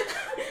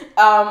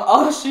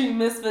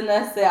 Miss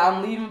Vanessa said,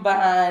 I'm leaving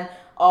behind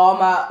all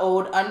my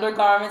old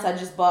undergarments. I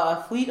just bought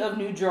a fleet of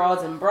new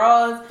drawers and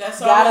bras.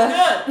 That's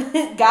always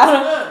good.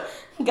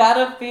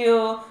 Gotta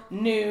feel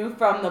new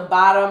from the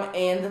bottom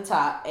and the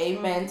top.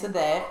 Amen to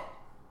that.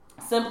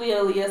 Simply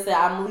Aaliyah said,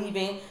 I'm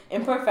leaving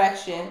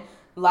imperfection.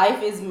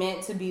 Life is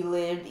meant to be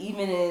lived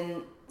even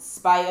in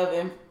spite of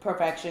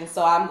imperfection.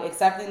 So I'm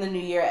accepting the new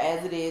year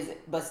as it is,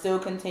 but still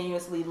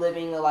continuously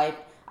living the life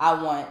I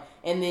want.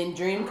 And then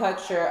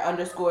Dreamcatcher _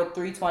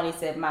 320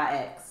 said my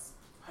ex.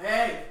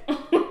 Hey.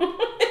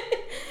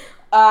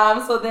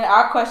 So then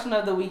our question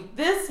of the week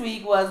this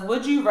week was,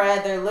 would you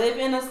rather live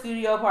in a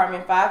studio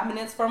apartment 5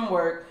 minutes from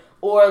work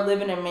or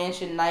live in a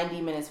mansion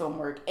 90 minutes from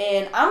work?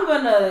 And I'm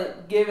going to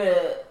give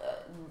it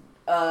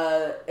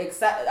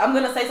I'm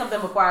going to say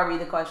something before I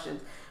read the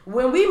questions.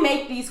 When we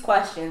make these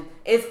questions,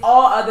 it's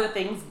all other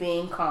things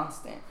being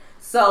constant.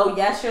 So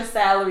yes, your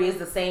salary is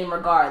the same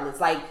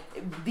regardless. Like,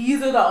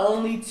 these are the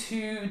only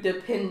two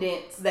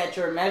dependents that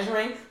you're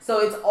measuring. So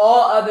it's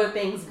all other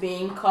things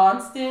being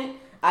constant.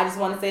 I just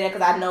want to say that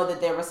because I know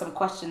that there were some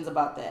questions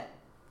about that.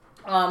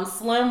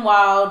 Slim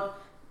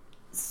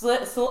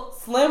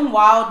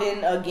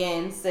Wilden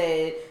again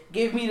said,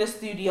 give me the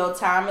studio.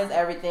 Time is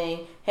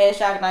everything.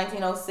 Headshot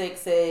 1906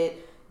 said,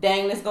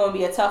 dang, this is going to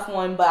be a tough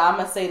one, but I'm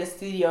going to say the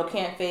studio.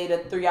 Can't fade a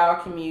 3-hour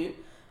commute.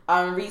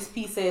 Reese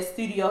P says,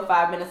 studio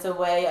 5 minutes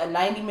away. A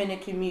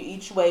 90-minute commute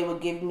each way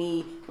would give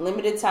me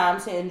limited time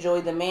to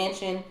enjoy the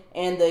mansion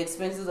and the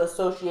expenses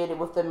associated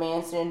with the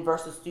mansion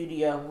versus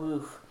studio.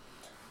 Woof.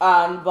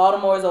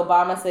 Baltimore's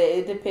Obama said,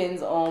 it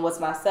depends on what's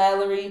my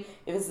salary.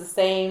 If it's the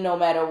same no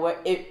matter where,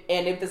 if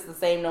it's the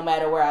same no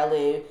matter where I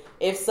live.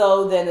 If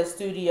so, then the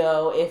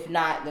studio. If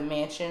not, the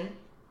mansion.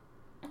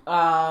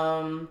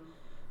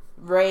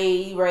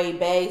 Ray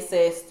Bay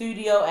said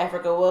studio.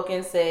 Africa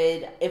Wilkins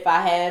said, if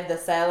I have the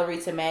salary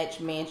to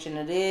match mansion,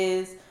 it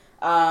is.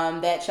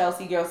 That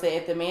Chelsea girl said,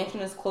 if the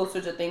mansion is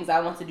closer to things I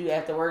want to do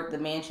after work, the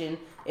mansion.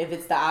 If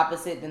it's the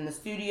opposite, then the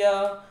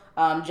studio.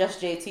 Just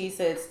JT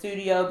said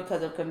studio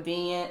because of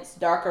convenience.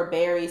 Darker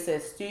Berry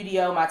says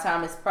studio. My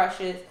time is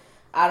precious.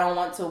 I don't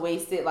want to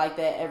waste it like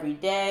that every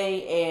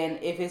day. And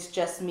if it's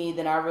just me,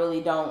 then I really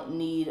don't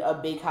need a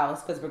big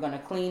house because we're going to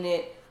clean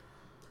it.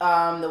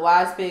 The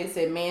Wise Pig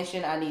said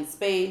mansion. I need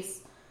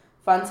space.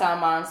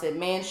 Funtime Mom said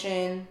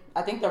mansion.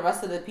 I think the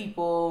rest of the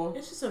people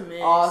it's just a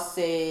mix. All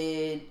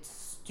said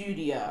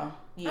studio.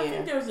 Yeah. I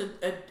think there was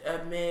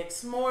a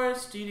mix. More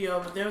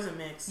studio, but there was a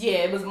mix.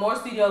 Yeah, it was more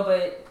studio,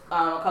 but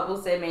a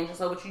couple said mansion.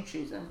 So what you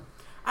choosing?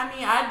 I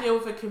mean, I deal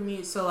with a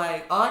commute, so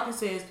like all I can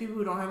say is people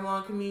who don't have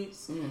long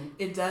commutes,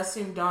 it does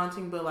seem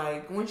daunting, but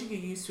like once you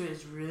get used to it,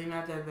 it's really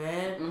not that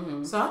bad.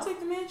 So I'll take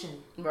the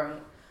mansion. Right.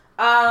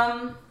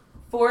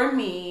 For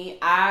me,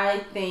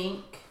 I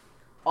think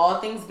all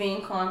things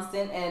being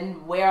constant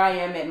and where I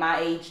am at my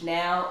age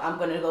now, I'm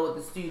gonna go with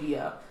the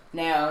studio.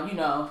 Now, you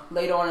know,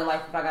 later on in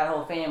life, if I got a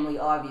whole family,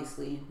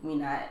 obviously, we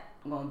not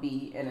going to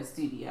be in a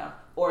studio.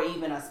 Or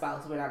even a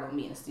spouse, we're not going to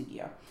be in a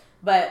studio.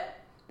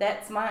 But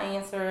that's my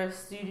answer.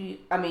 Studio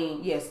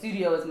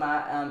is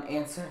my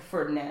answer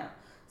for now.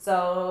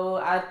 So,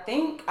 I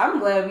think, I'm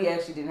glad we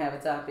actually didn't have a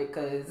topic,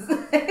 because...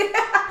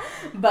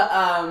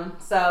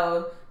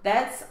 so,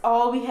 that's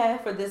all we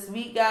have for this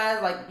week,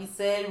 guys. Like we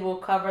said, we'll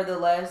cover the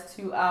last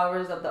 2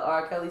 hours of the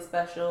R. Kelly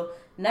special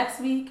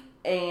next week.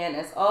 And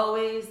as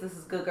always, this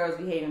is Good Girls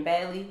Behaving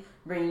Badly,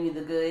 bringing you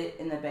the good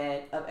and the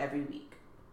bad of every week.